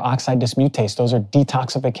glutathione, superoxide dismutase. Those are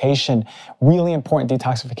detoxification, really important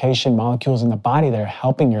detoxification molecules in the body that are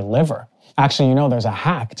helping your liver. Actually, you know, there's a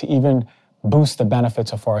hack to even boost the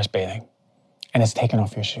benefits of forest bathing, and it's taking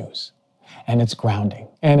off your shoes. And it's grounding,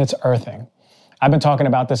 and it's earthing. I've been talking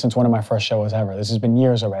about this since one of my first shows ever. This has been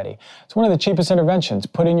years already. It's one of the cheapest interventions,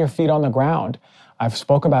 putting your feet on the ground. I've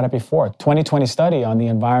spoke about it before. 2020 study on the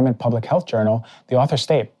Environment Public Health Journal, the authors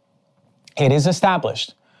state, it is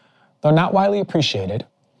established, though not widely appreciated,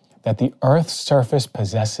 that the Earth's surface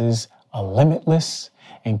possesses a limitless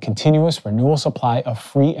and continuous renewal supply of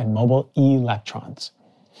free and mobile electrons.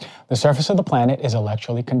 The surface of the planet is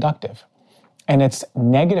electrically conductive, and its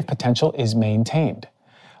negative potential is maintained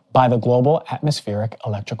by the global atmospheric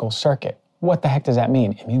electrical circuit. What the heck does that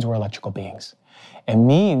mean? It means we're electrical beings. It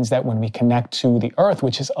means that when we connect to the Earth,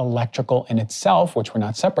 which is electrical in itself, which we're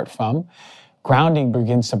not separate from, grounding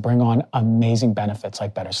begins to bring on amazing benefits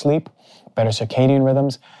like better sleep, better circadian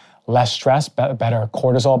rhythms, less stress, better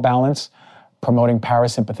cortisol balance, promoting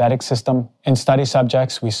parasympathetic system. In study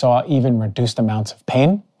subjects, we saw even reduced amounts of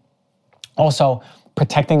pain. Also,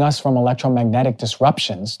 protecting us from electromagnetic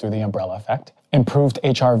disruptions through the umbrella effect. Improved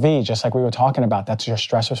HRV, just like we were talking about, that's your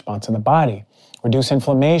stress response in the body. Reduce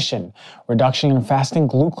inflammation, reduction in fasting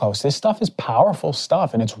glucose. This stuff is powerful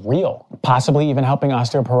stuff and it's real. Possibly even helping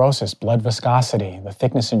osteoporosis, blood viscosity, the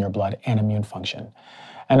thickness in your blood, and immune function.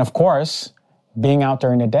 And of course, being out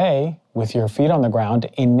during the day with your feet on the ground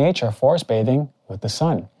in nature, forest bathing with the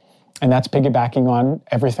sun. And that's piggybacking on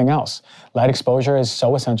everything else. Light exposure is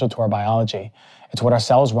so essential to our biology. It's what our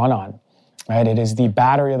cells run on, right? It is the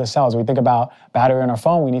battery of the cells. We think about battery on our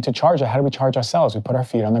phone, we need to charge it. How do we charge our cells? We put our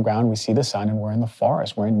feet on the ground, we see the sun, and we're in the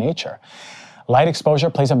forest, we're in nature. Light exposure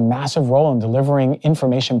plays a massive role in delivering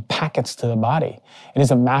information packets to the body. It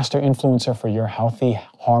is a master influencer for your healthy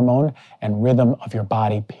hormone and rhythm of your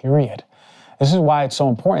body, period. This is why it's so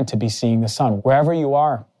important to be seeing the sun wherever you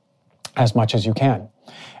are as much as you can.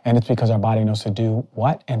 And it's because our body knows to do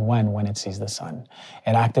what and when it sees the sun.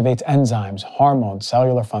 It activates enzymes, hormones,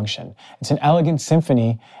 cellular function. It's an elegant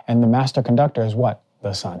symphony, and the master conductor is what?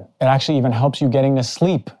 The sun. It actually even helps you getting to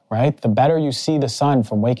sleep, right? The better you see the sun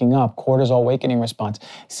from waking up, cortisol awakening response,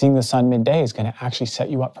 seeing the sun midday is going to actually set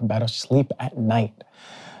you up for better sleep at night.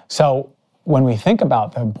 So when we think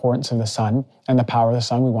about the importance of the sun and the power of the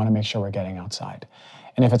sun, we want to make sure we're getting outside.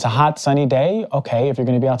 And if it's a hot, sunny day, okay. If you're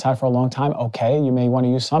going to be outside for a long time, okay, you may want to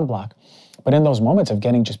use sunblock. But in those moments of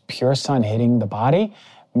getting just pure sun hitting the body,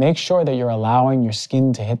 make sure that you're allowing your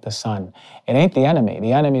skin to hit the sun. It ain't the enemy.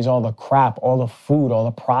 The enemy is all the crap, all the food, all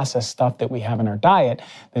the processed stuff that we have in our diet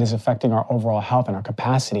that is affecting our overall health and our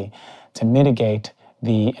capacity to mitigate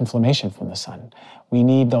the inflammation from the sun. We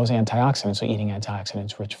need those antioxidants, so eating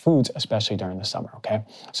antioxidants-rich foods, especially during the summer, okay?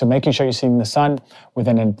 So making sure you're seeing the sun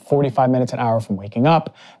within 45 minutes, an hour from waking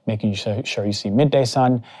up, making sure you see midday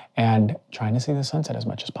sun, and trying to see the sunset as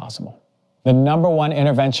much as possible. The number one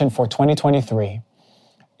intervention for 2023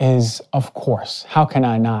 is, of course, how can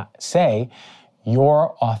I not say,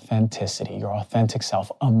 your authenticity, your authentic self,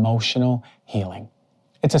 emotional healing.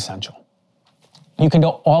 It's essential. You can do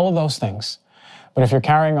all of those things, but if you're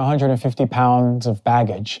carrying 150 pounds of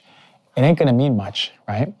baggage, it ain't gonna mean much,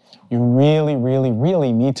 right? You really, really,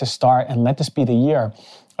 really need to start and let this be the year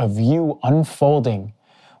of you unfolding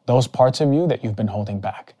those parts of you that you've been holding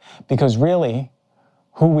back. Because really,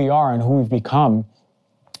 who we are and who we've become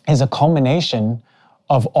is a culmination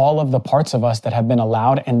of all of the parts of us that have been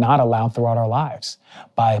allowed and not allowed throughout our lives.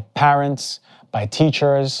 By parents, by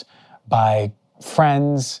teachers, by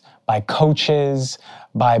friends, by coaches,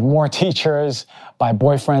 by more teachers, by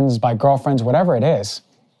boyfriends, by girlfriends, whatever it is.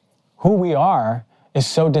 Who we are is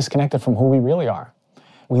so disconnected from who we really are.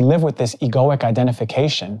 We live with this egoic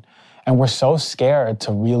identification, and we're so scared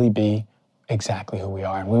to really be exactly who we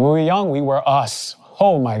are. And when we were young, we were us.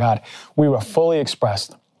 Oh my God, we were fully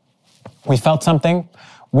expressed. We felt something,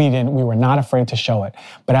 we were not afraid to show it.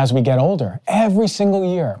 But as we get older, every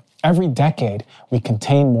single year, every decade, we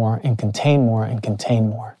contain more and contain more and contain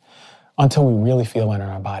more until we really feel it in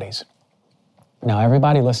our bodies. Now,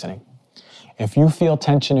 everybody listening, if you feel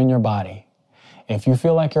tension in your body, if you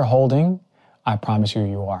feel like you're holding, I promise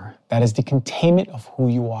you are. That is the containment of who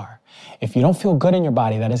you are. If you don't feel good in your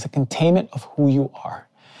body, that is the containment of who you are.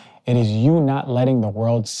 It is you not letting the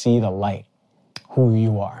world see the light, who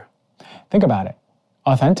you are. Think about it.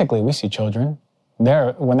 Authentically, we see children.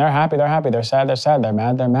 When they're happy, they're happy. They're sad, they're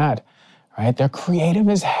mad, they're mad. Right? They're creative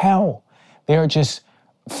as hell. They are just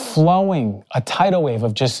flowing, a tidal wave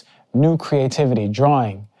of just new creativity,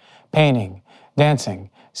 drawing, painting,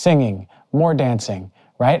 dancing, singing, more dancing,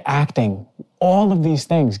 right? Acting, all of these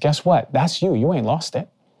things. Guess what? That's you. You ain't lost it.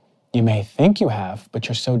 You may think you have, but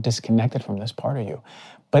you're so disconnected from this part of you.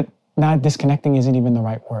 But not disconnecting isn't even the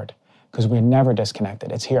right word, because we're never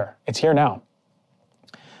disconnected. It's here. It's here now.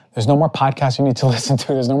 There's no more podcasts you need to listen to.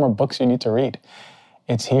 There's no more books you need to read.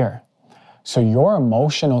 It's here. So your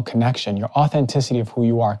emotional connection, your authenticity of who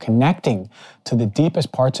you are, connecting to the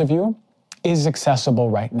deepest parts of you is accessible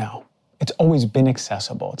right now. It's always been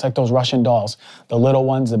accessible. It's like those Russian dolls, the little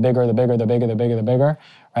ones, the bigger,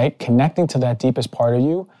 right? Connecting to that deepest part of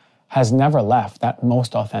you has never left, that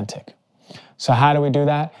most authentic. So how do we do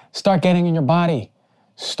that? Start getting in your body.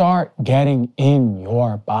 Start getting in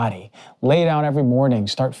your body. Lay down every morning.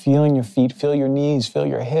 Start feeling your feet, feel your knees, feel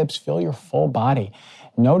your hips, feel your full body.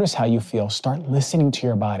 Notice how you feel. Start listening to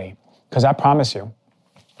your body. Because I promise you,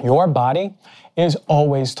 your body is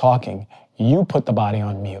always talking. You put the body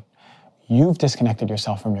on mute. You've disconnected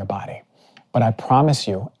yourself from your body. But I promise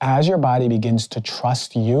you, as your body begins to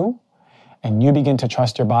trust you and you begin to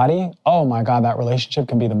trust your body, oh my God, that relationship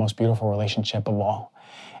can be the most beautiful relationship of all.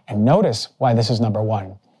 And notice why this is number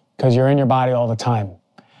one. Because you're in your body all the time.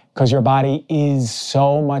 Because your body is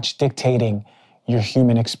so much dictating your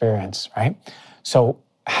human experience, right? So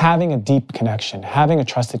having a deep connection, having a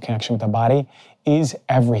trusted connection with the body is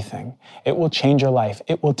everything. It will change your life.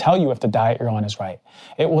 It will tell you if the diet you're on is right.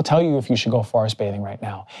 It will tell you if you should go forest bathing right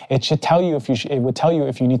now. It should tell you it would tell you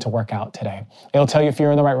if you need to work out today. It'll tell you if you're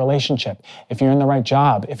in the right relationship, if you're in the right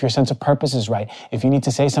job, if your sense of purpose is right, if you need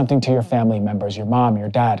to say something to your family members, your mom, your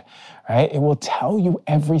dad, right? It will tell you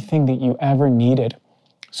everything that you ever needed,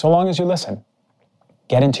 so long as you listen.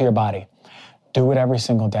 Get into your body. Do it every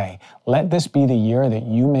single day. Let this be the year that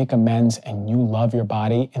you make amends and you love your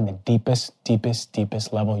body in the deepest, deepest,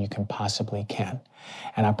 deepest level you can possibly can.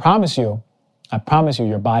 And I promise you,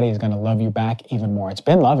 your body is going to love you back even more. It's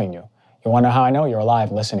been loving you. You want to know how I know? You're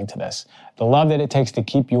alive listening to this. The love that it takes to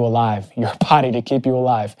keep you alive, your body to keep you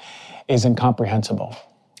alive, is incomprehensible.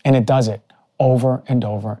 And it does it over and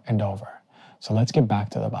over and over. So let's get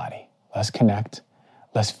back to the body. Let's connect.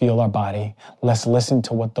 Let's feel our body. Let's listen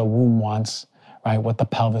to what the womb wants, right? What the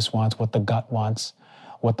pelvis wants, what the gut wants,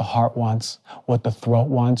 what the heart wants, what the throat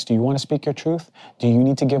wants. Do you want to speak your truth? Do you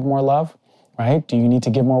need to give more love, right? Do you need to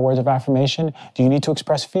give more words of affirmation? Do you need to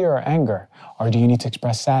express fear or anger? Or do you need to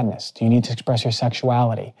express sadness? Do you need to express your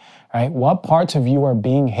sexuality, right? What parts of you are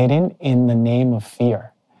being hidden in the name of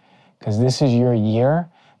fear? Because this is your year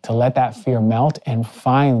to let that fear melt and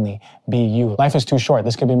finally be you. Life is too short.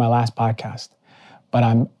 This could be my last podcast, but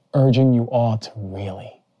I'm urging you all to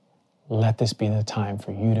really let this be the time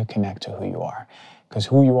for you to connect to who you are. Because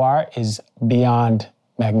who you are is beyond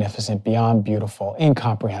magnificent, beyond beautiful,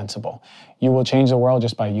 incomprehensible. You will change the world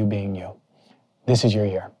just by you being you. This is your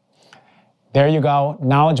year. There you go.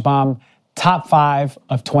 Knowledge Bomb, top 5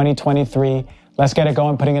 of 2023. Let's get it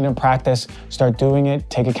going, putting it in practice. Start doing it.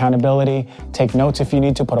 Take accountability. Take notes if you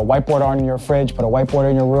need to. Put a whiteboard on in your fridge. Put a whiteboard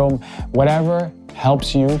in your room. Whatever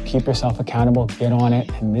helps you keep yourself accountable, get on it.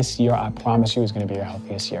 And this year, I promise you, is going to be your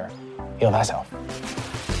healthiest year. Heal thyself.